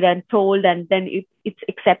 repeated and told, and then it's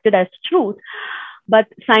accepted as truth. But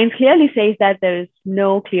science clearly says that there is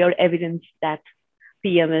no clear evidence that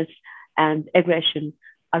PMS and aggression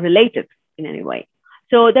are related in any way.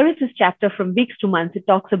 So there is this chapter from weeks to months. It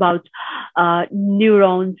talks about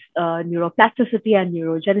neurons, neuroplasticity, and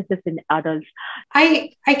neurogenesis in adults.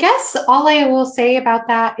 I guess all I will say about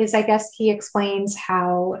that is I guess he explains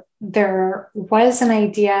how there was an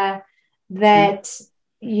idea that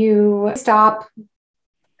you stop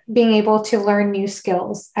being able to learn new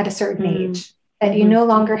skills at a certain age, that you no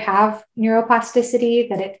longer have neuroplasticity,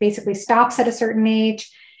 that it basically stops at a certain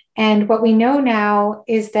age. And what we know now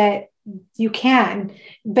is that you can,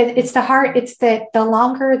 but it's that the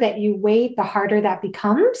longer that you wait, the harder that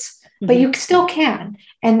becomes, but you still can.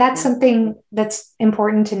 And that's something that's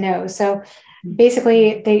important to know. So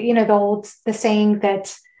basically the saying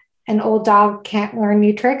that an old dog can't learn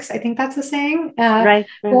new tricks. I think that's a saying. Right.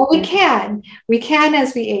 Well, we can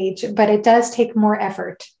as we age, but it does take more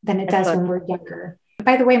effort than it does when we're younger.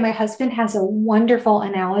 By the way, my husband has a wonderful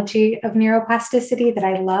analogy of neuroplasticity that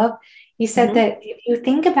I love. He said that if you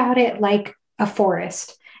think about it like a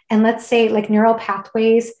forest, and let's say like neural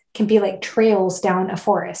pathways can be like trails down a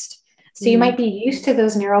forest. So you might be used to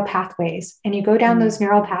those neural pathways, and you go down those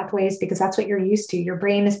neural pathways because that's what you're used to. Your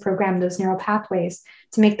brain is programmed those neural pathways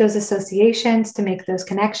to make those associations, to make those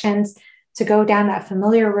connections, to go down that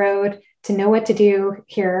familiar road, to know what to do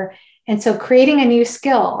here. And so creating a new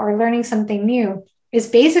skill or learning something new is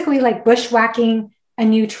basically like bushwhacking a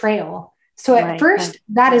new trail. So at first,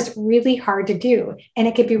 that is really hard to do. And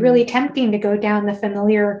it could be really tempting to go down the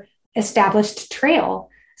familiar established trail.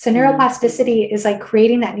 So neuroplasticity is like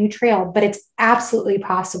creating that new trail, but it's absolutely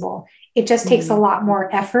possible. It just takes a lot more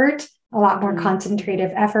effort, a lot more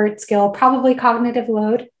concentrative effort, skill, probably cognitive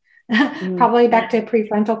load, probably back to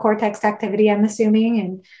prefrontal cortex activity, I'm assuming,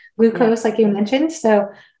 and glucose, like you mentioned. So,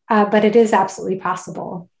 but it is absolutely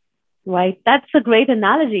possible. Right. That's a great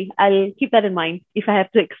analogy. I'll keep that in mind if I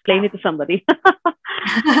have to explain it to somebody.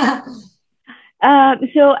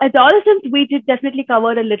 So adolescence, we did definitely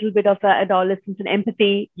cover a little bit of adolescence and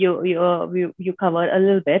empathy. You covered a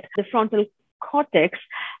little bit. The frontal cortex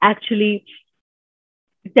actually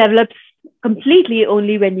develops completely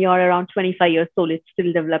only when you're around 25 years old. It's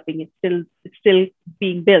still developing. It's still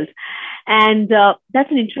being built. And that's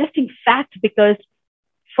an interesting fact because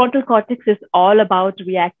frontal cortex is all about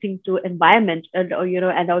reacting to environment and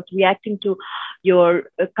also reacting to your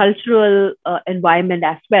cultural environment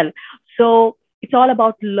as well. So it's all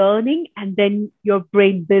about learning, and then your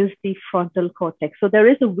brain builds the frontal cortex. So there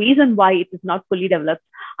is a reason why it is not fully developed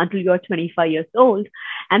until you're 25 years old.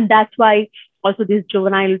 And that's why also this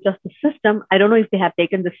juvenile justice system, I don't know if they have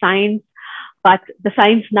taken the science, but the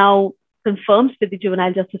science now confirms with the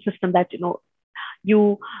juvenile justice system that,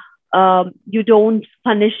 you don't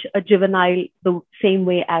punish a juvenile the same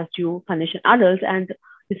way as you punish an adult. And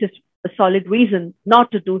this is a solid reason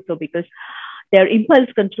not to do so, because their impulse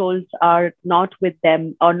controls are not with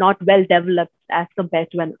them or not well developed as compared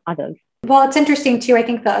to an adult. Well, it's interesting too. I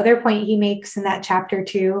think the other point he makes in that chapter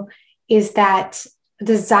too is that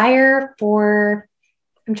desire for,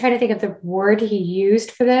 I'm trying to think of the word he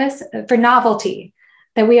used for this, for novelty.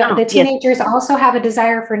 That the teenagers also have a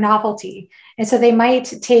desire for novelty. And so they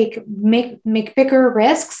might make bigger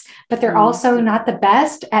risks, but they're also not the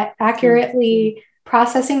best at accurately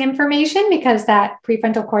processing information because that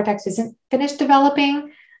prefrontal cortex isn't finished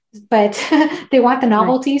developing, but they want the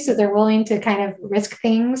novelty. So they're willing to kind of risk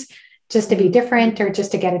things just to be different or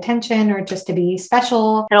just to get attention or just to be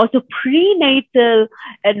special. And also prenatal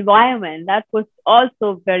environment. That was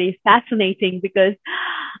also very fascinating because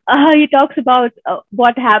he talks about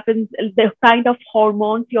what happens, the kind of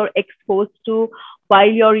hormones you're exposed to while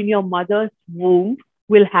you're in your mother's womb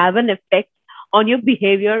will have an effect on your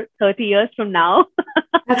behavior 30 years from now.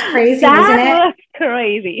 That's crazy, that isn't it? Was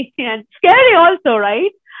crazy and scary also,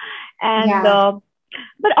 right? And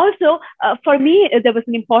but also for me, there was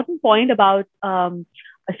an important point about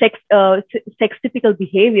sex typical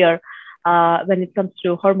behavior when it comes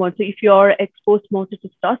to hormones. So if you're exposed more to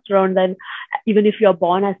testosterone, then even if you're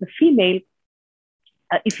born as a female,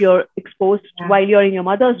 if you're exposed while you're in your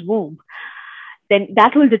mother's womb, then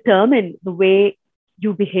that will determine the way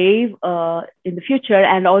you behave in the future.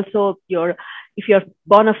 And also if you're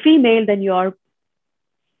born a female, then your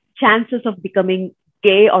chances of becoming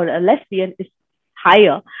gay or a lesbian is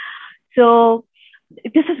higher. So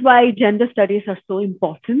this is why gender studies are so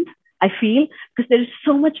important, I feel, because there is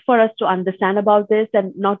so much for us to understand about this,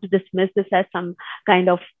 and not to dismiss this as some kind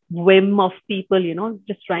of whim of people,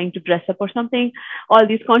 just trying to dress up or something. All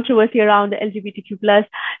these controversy around the LGBTQ+.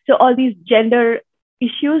 So all these gender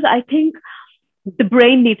issues, I think the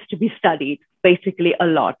brain needs to be studied basically a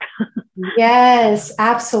lot. Yes,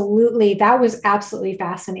 absolutely. That was absolutely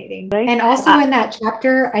fascinating. Right? And also in that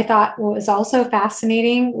chapter, I thought what was also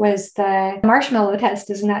fascinating was the marshmallow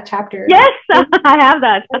test is in that chapter. Yes, I have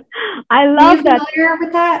that. I love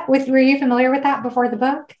that. Were you familiar with that before the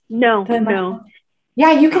book? No, no.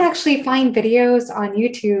 Yeah, you can actually find videos on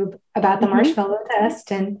YouTube about the marshmallow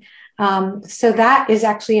test. And so that is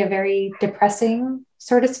actually a very depressing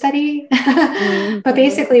sort of study. But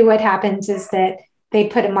basically what happens is that they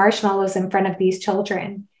put marshmallows in front of these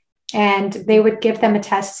children and they would give them a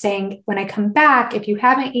test saying, when I come back, if you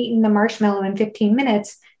haven't eaten the marshmallow in 15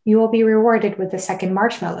 minutes, you will be rewarded with the second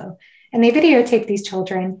marshmallow. And they videotape these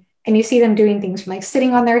children and you see them doing things from like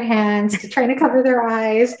sitting on their hands to trying to cover their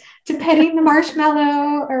eyes to petting the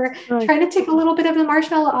marshmallow or trying to take a little bit of the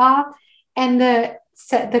marshmallow off. And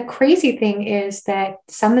the crazy thing is that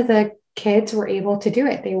some of the kids were able to do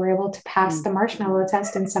it. They were able to pass the marshmallow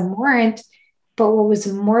test and some weren't. But what was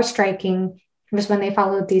more striking was when they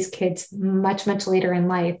followed these kids much, much later in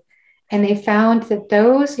life. And they found that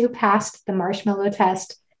those who passed the marshmallow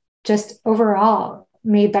test just overall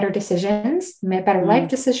made better decisions, made better life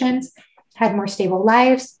decisions, had more stable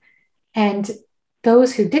lives. And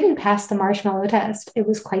those who didn't pass the marshmallow test, it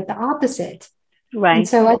was quite the opposite. Right. And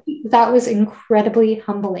so I think that was incredibly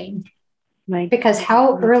humbling. Right. Because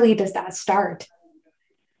how early does that start?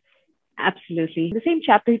 Absolutely. The same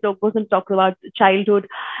chapter, he goes and talks about childhood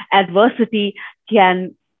adversity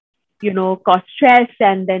can, cause stress,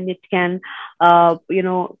 and then it can,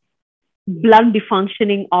 blunt the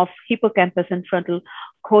functioning of hippocampus and frontal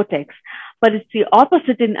cortex. But it's the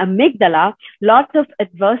opposite in amygdala. Lots of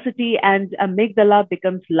adversity and amygdala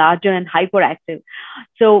becomes larger and hyperactive.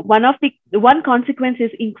 So one consequence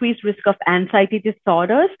is increased risk of anxiety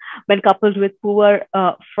disorders when coupled with poor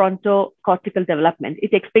frontal cortical development.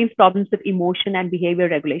 It explains problems with emotion and behavior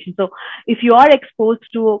regulation. So if you are exposed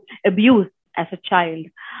to abuse as a child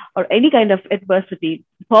or any kind of adversity,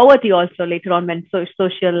 poverty also later on when social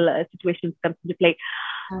situations come into play,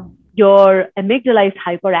 your amygdala is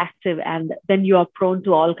hyperactive, and then you are prone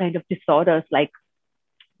to all kinds of disorders like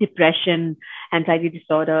depression, anxiety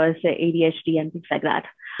disorders, ADHD, and things like that.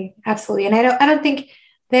 Absolutely. And I don't think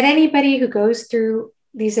that anybody who goes through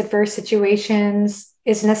these adverse situations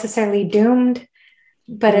is necessarily doomed,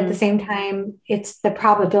 but at the same time, it's the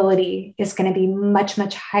probability is going to be much,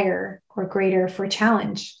 much higher or greater for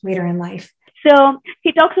challenge later in life. So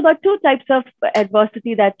he talks about two types of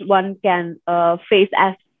adversity that one can face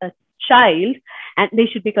as a child, and they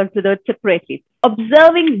should be considered separately.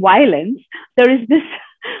 Observing violence, there is this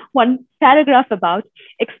one paragraph about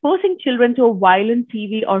exposing children to a violent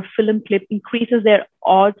TV or film clip increases their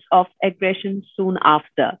odds of aggression soon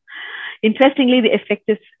after. Interestingly, the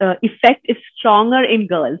effect is stronger in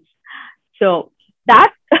girls. So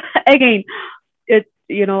that, again, it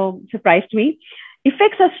surprised me.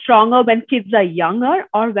 Effects are stronger when kids are younger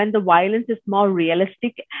or when the violence is more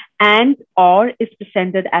realistic and or is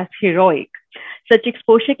presented as heroic. Such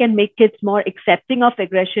exposure can make kids more accepting of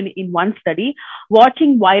aggression. In one study,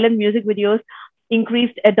 watching violent music videos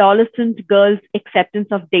increased adolescent girls' acceptance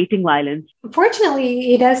of dating violence. Fortunately,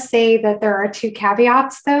 he does say that there are two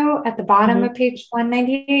caveats, though. At the bottom of page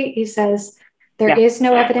 198, he says, there is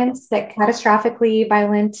no evidence that catastrophically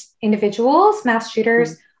violent individuals, mass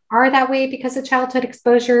shooters, are that way because of childhood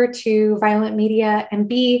exposure to violent media, and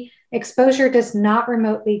B, exposure does not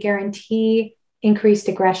remotely guarantee increased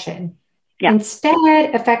aggression. Yeah.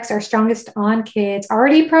 Instead, effects are strongest on kids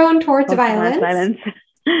already prone towards violence.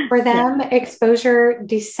 For them, exposure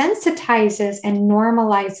desensitizes and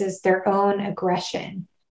normalizes their own aggression.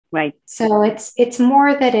 Right. So it's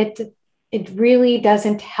more that it really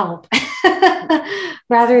doesn't help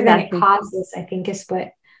rather than it causes, I think, is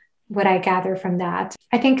what I gather from that.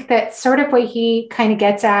 I think that sort of what he kind of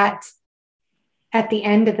gets at the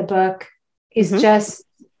end of the book is just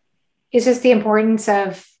the importance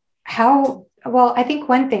of I think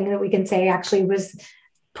one thing that we can say actually was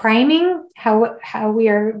priming, how we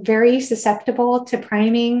are very susceptible to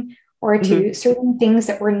priming or to certain things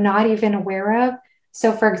that we're not even aware of.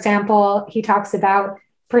 So for example, he talks about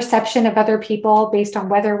perception of other people based on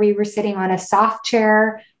whether we were sitting on a soft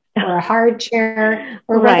chair or a hard chair,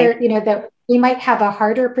 or whether, that we might have a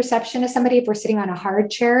harder perception of somebody if we're sitting on a hard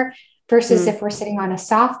chair versus if we're sitting on a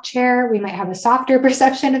soft chair, we might have a softer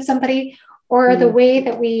perception of somebody, or the way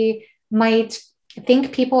that we might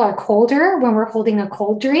think people are colder when we're holding a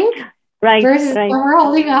cold drink versus when we're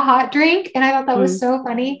holding a hot drink. And I thought that was so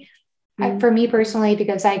funny for me personally,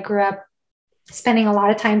 because I grew up spending a lot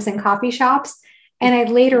of times in coffee shops. And I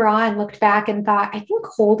later on looked back and thought, I think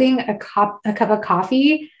holding a cup of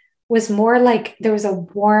coffee was more like there was the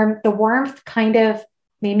warmth kind of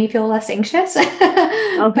made me feel less anxious.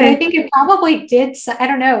 But I think it probably did. I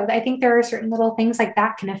don't know. I think there are certain little things like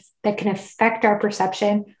that that can affect our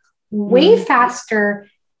perception way faster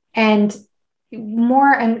and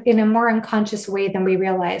more in a more unconscious way than we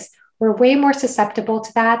realize. We're way more susceptible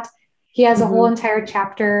to that. He has a whole entire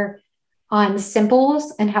chapter on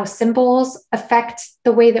symbols and how symbols affect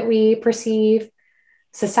the way that we perceive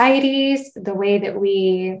societies, the way that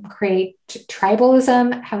we create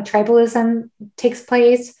tribalism, how tribalism takes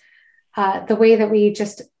place, the way that we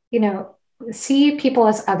just, see people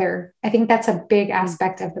as other. I think that's a big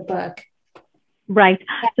aspect of the book. Right.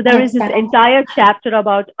 So there is this entire chapter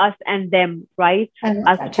about us and them, right?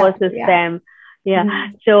 Us versus them. Yeah.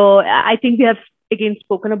 So I think we have again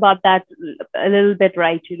spoken about that a little bit,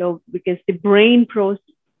 right? Because the brain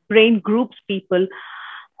groups people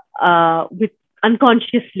with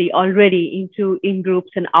unconsciously already into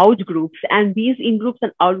in-groups and out-groups. And these in-groups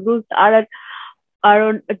and out-groups are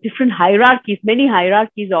on different hierarchies, many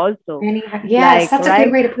hierarchies also. Yes, that's a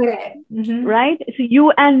good way to put it. Right? So you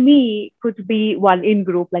and me could be one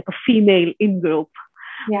in-group, like a female in-group.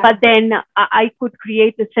 Yeah. But then I could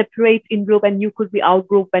create a separate in-group and you could be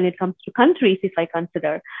out-group when it comes to countries, if I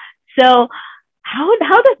consider. So how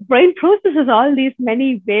does brain processes all these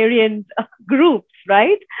many variant groups,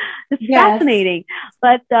 right? It's fascinating.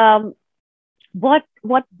 But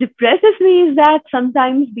what depresses me is that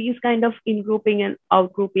sometimes these kind of in-grouping and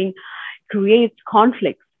out-grouping creates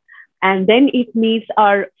conflicts. And then it needs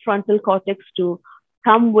our frontal cortex to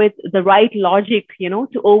come with the right logic,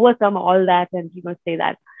 to overcome all that and, say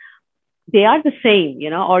that they are the same,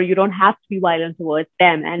 or you don't have to be violent towards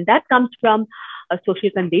them. And that comes from social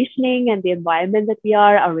conditioning and the environment that we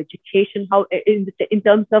are, our education, how in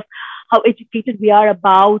terms of how educated we are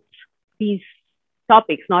about these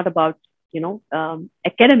topics, not about,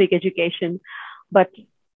 academic education, but,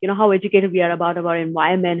 how educated we are about our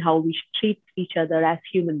environment, how we should treat each other as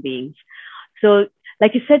human beings. So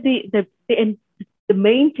like you said, the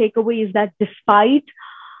main takeaway is that despite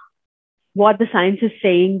what the science is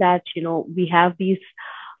saying that, we have these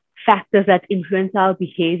factors that influence our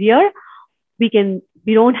behavior, we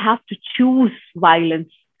don't have to choose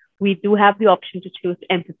violence. We do have the option to choose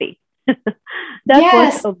empathy. That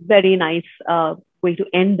was a very nice way to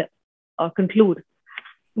end or conclude.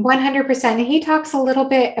 100%. And he talks a little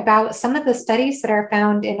bit about some of the studies that are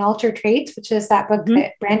found in Altered Traits, which is that book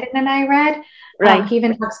that Brandon and I read. Right. He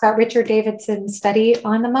even talks about Richard Davidson's study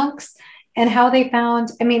on the monks and how they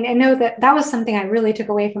found, I know that was something I really took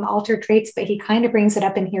away from Altered Traits, but he kind of brings it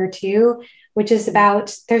up in here too, which is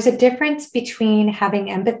about, there's a difference between having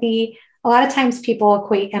empathy. A lot of times people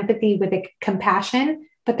equate empathy with compassion,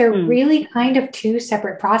 but they're really kind of two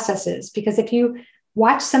separate processes. Because if you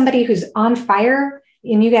watch somebody who's on fire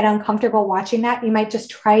and you get uncomfortable watching that, you might just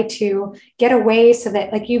try to get away so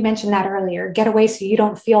that, like you mentioned that earlier, get away so you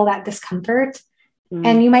don't feel that discomfort.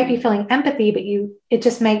 And you might be feeling empathy, but it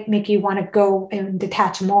just might make you want to go and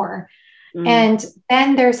detach more. And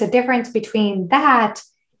then there's a difference between that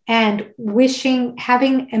and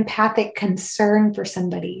having empathic concern for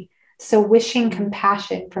somebody. So wishing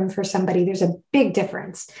compassion for somebody, there's a big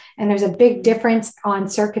difference. And there's a big difference on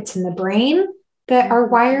circuits in the brain that are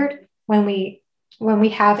wired when we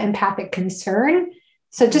have empathic concern.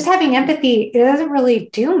 So just having empathy, it doesn't really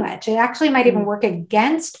do much. It actually might even work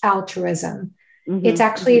against altruism. It's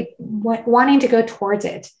actually wanting to go towards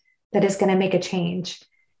it that is going to make a change.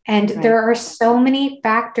 And there are so many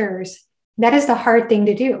factors. That is the hard thing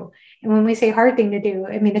to do. And when we say hard thing to do,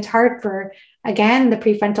 it's hard for, again, the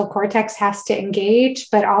prefrontal cortex has to engage,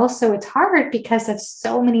 but also it's hard because of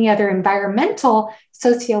so many other environmental,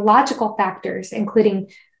 sociological factors,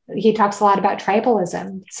 including, he talks a lot about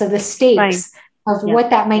tribalism. So the stakes of what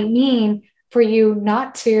that might mean for you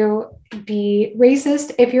not to be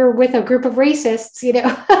racist if you're with a group of racists,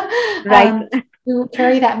 who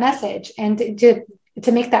carry that message, and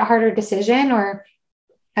to make that harder decision, or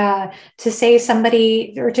to say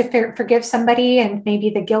somebody, or to forgive somebody, and maybe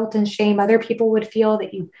the guilt and shame other people would feel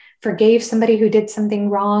that you forgave somebody who did something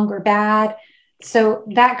wrong or bad. So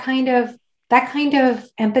that kind of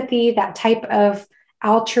empathy, that type of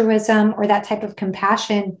altruism, or that type of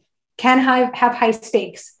compassion can have high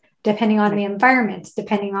stakes, depending on the environment,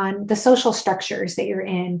 depending on the social structures that you're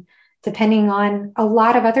in, depending on a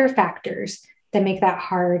lot of other factors that make that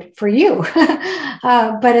hard for you.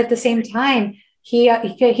 But at the same time,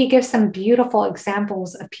 he gives some beautiful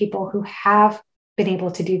examples of people who have been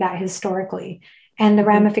able to do that historically, and the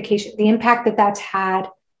ramification, the impact that that's had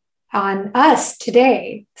on us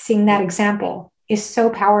today. Seeing that example is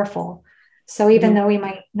so powerful. So even though we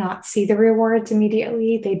might not see the rewards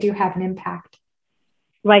immediately, they do have an impact.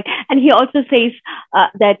 Right. And he also says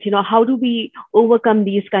that, how do we overcome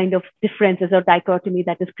these kind of differences or dichotomy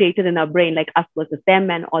that is created in our brain, like us versus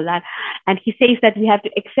them and all that. And he says that we have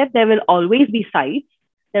to accept there will always be sides.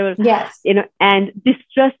 There will, yes. And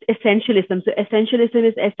distrust essentialism. So essentialism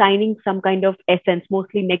is assigning some kind of essence,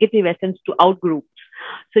 mostly negative essence, to outgroups.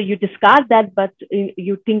 So you discard that, but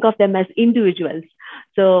you think of them as individuals.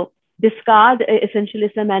 So discard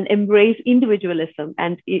essentialism and embrace individualism,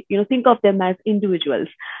 and think of them as individuals,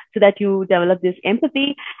 so that you develop this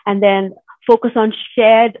empathy, and then focus on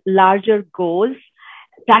shared larger goals,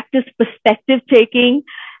 practice perspective taking,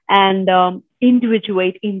 and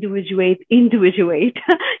individuate. He keeps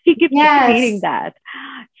repeating that.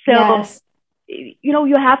 So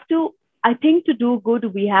you have to, I think, to do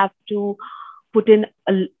good, we have to put in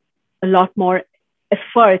a lot more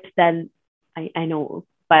effort than I know.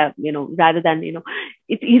 Rather than,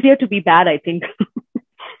 it's easier to be bad, I think,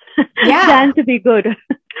 than to be good.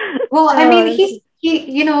 Well, I mean,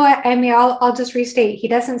 I'll just restate. He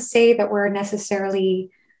doesn't say that we're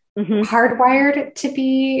necessarily hardwired to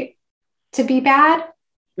be bad.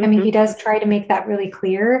 I mean, he does try to make that really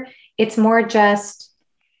clear. It's more just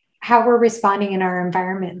how we're responding in our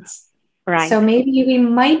environments. Right. So maybe we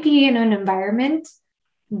might be in an environment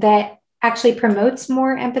that actually promotes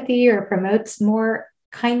more empathy or promotes more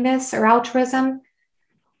kindness or altruism.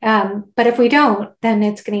 But if we don't, then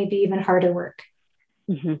it's going to be even harder work.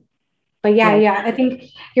 But I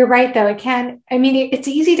think you're right, though. It's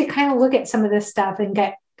easy to kind of look at some of this stuff and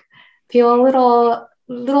feel a little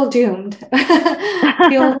doomed. But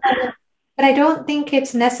I don't think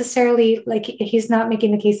it's necessarily like he's not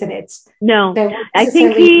making the case that it's. No, I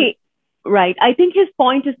think I think his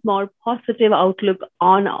point is more positive outlook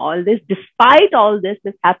on all this. Despite all this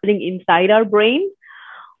that's happening inside our brain,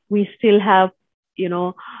 we still have,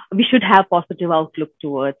 we should have positive outlook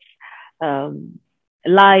towards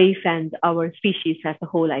life and our species as a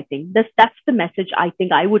whole. I think that's the message I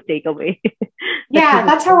think I would take away.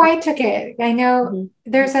 That's how I took it. I know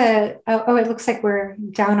there's it looks like we're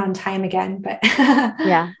down on time again, but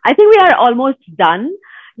yeah, I think we are almost done.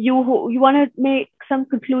 You want to make some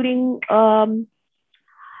concluding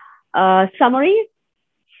summary?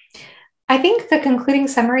 I think the concluding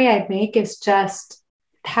summary I'd make is just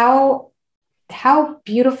how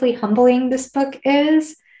beautifully humbling this book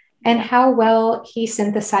is, and how well he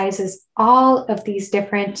synthesizes all of these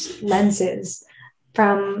different lenses,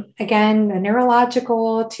 from, again, the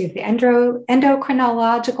neurological to the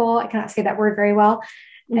endocrinological, I cannot say that word very well,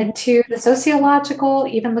 and to the sociological,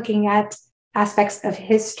 even looking at aspects of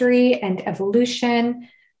history and evolution,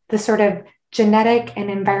 the sort of genetic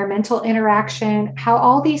and environmental interaction, how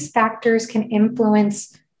all these factors can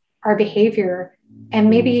influence our behavior and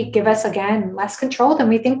maybe give us, again, less control than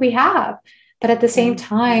we think we have. But at the same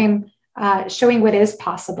time, showing what is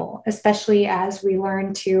possible, especially as we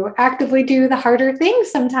learn to actively do the harder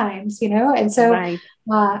things sometimes, And so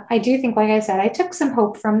I do think, like I said, I took some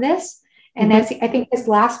hope from this. And I think his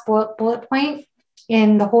last bullet point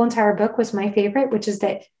in the whole entire book was my favorite, which is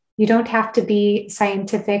that you don't have to be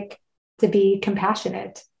scientific to be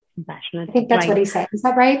compassionate. I think that's what he said. Is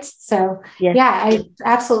that right? So I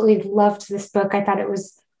absolutely loved this book. I thought it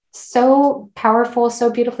was so powerful,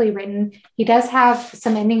 so beautifully written. He does have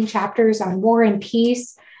some ending chapters on war and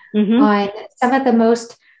peace, on some of the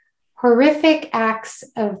most horrific acts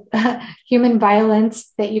of human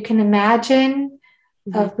violence that you can imagine,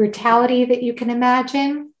 of brutality that you can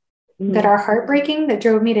imagine, that are heartbreaking, that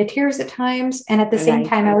drove me to tears at times. And at the same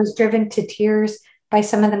time, I was driven to tears by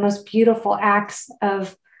some of the most beautiful acts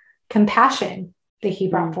of compassion that he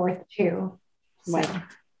brought forth too. So.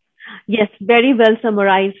 Yes, very well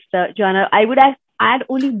summarized, Johanna. I would add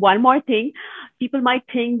only one more thing. People might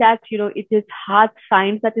think that, it is hard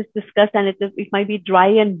science that is discussed and it might be dry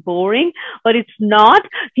and boring, but it's not.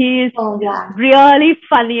 He is really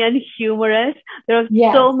funny and humorous. There are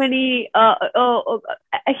so many,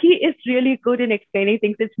 he is really good in explaining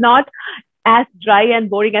things. It's not as dry and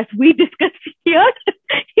boring as we discussed here.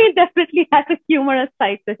 He definitely has a humorous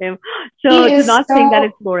side to him. So to not think that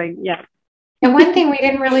it's boring. Yeah. And one thing we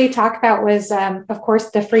didn't really talk about was, of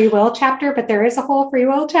course, the free will chapter, but there is a whole free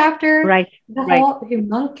will chapter. Right. The whole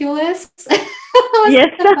homunculus.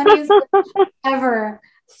 Yes. The funniest ever.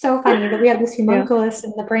 So funny that we have this homunculus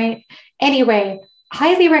in the brain. Anyway,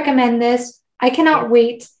 highly recommend this. I cannot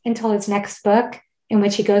wait until his next book, in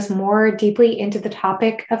which he goes more deeply into the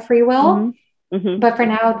topic of free will. But for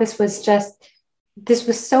now, this was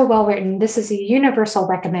so well written. This is a universal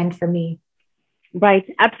recommend for me. Right,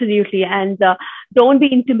 absolutely. And Don't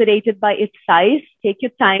be intimidated by its size. Take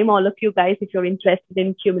your time, all of you guys, if you're interested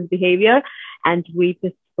in human behavior, and read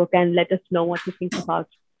this book and let us know what you think about.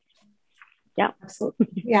 Yeah.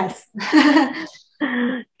 Absolutely. Yes.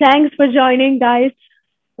 Thanks for joining, guys.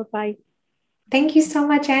 Bye-bye. Thank you so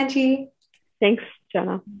much, Angie. Thanks,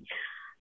 Johanna.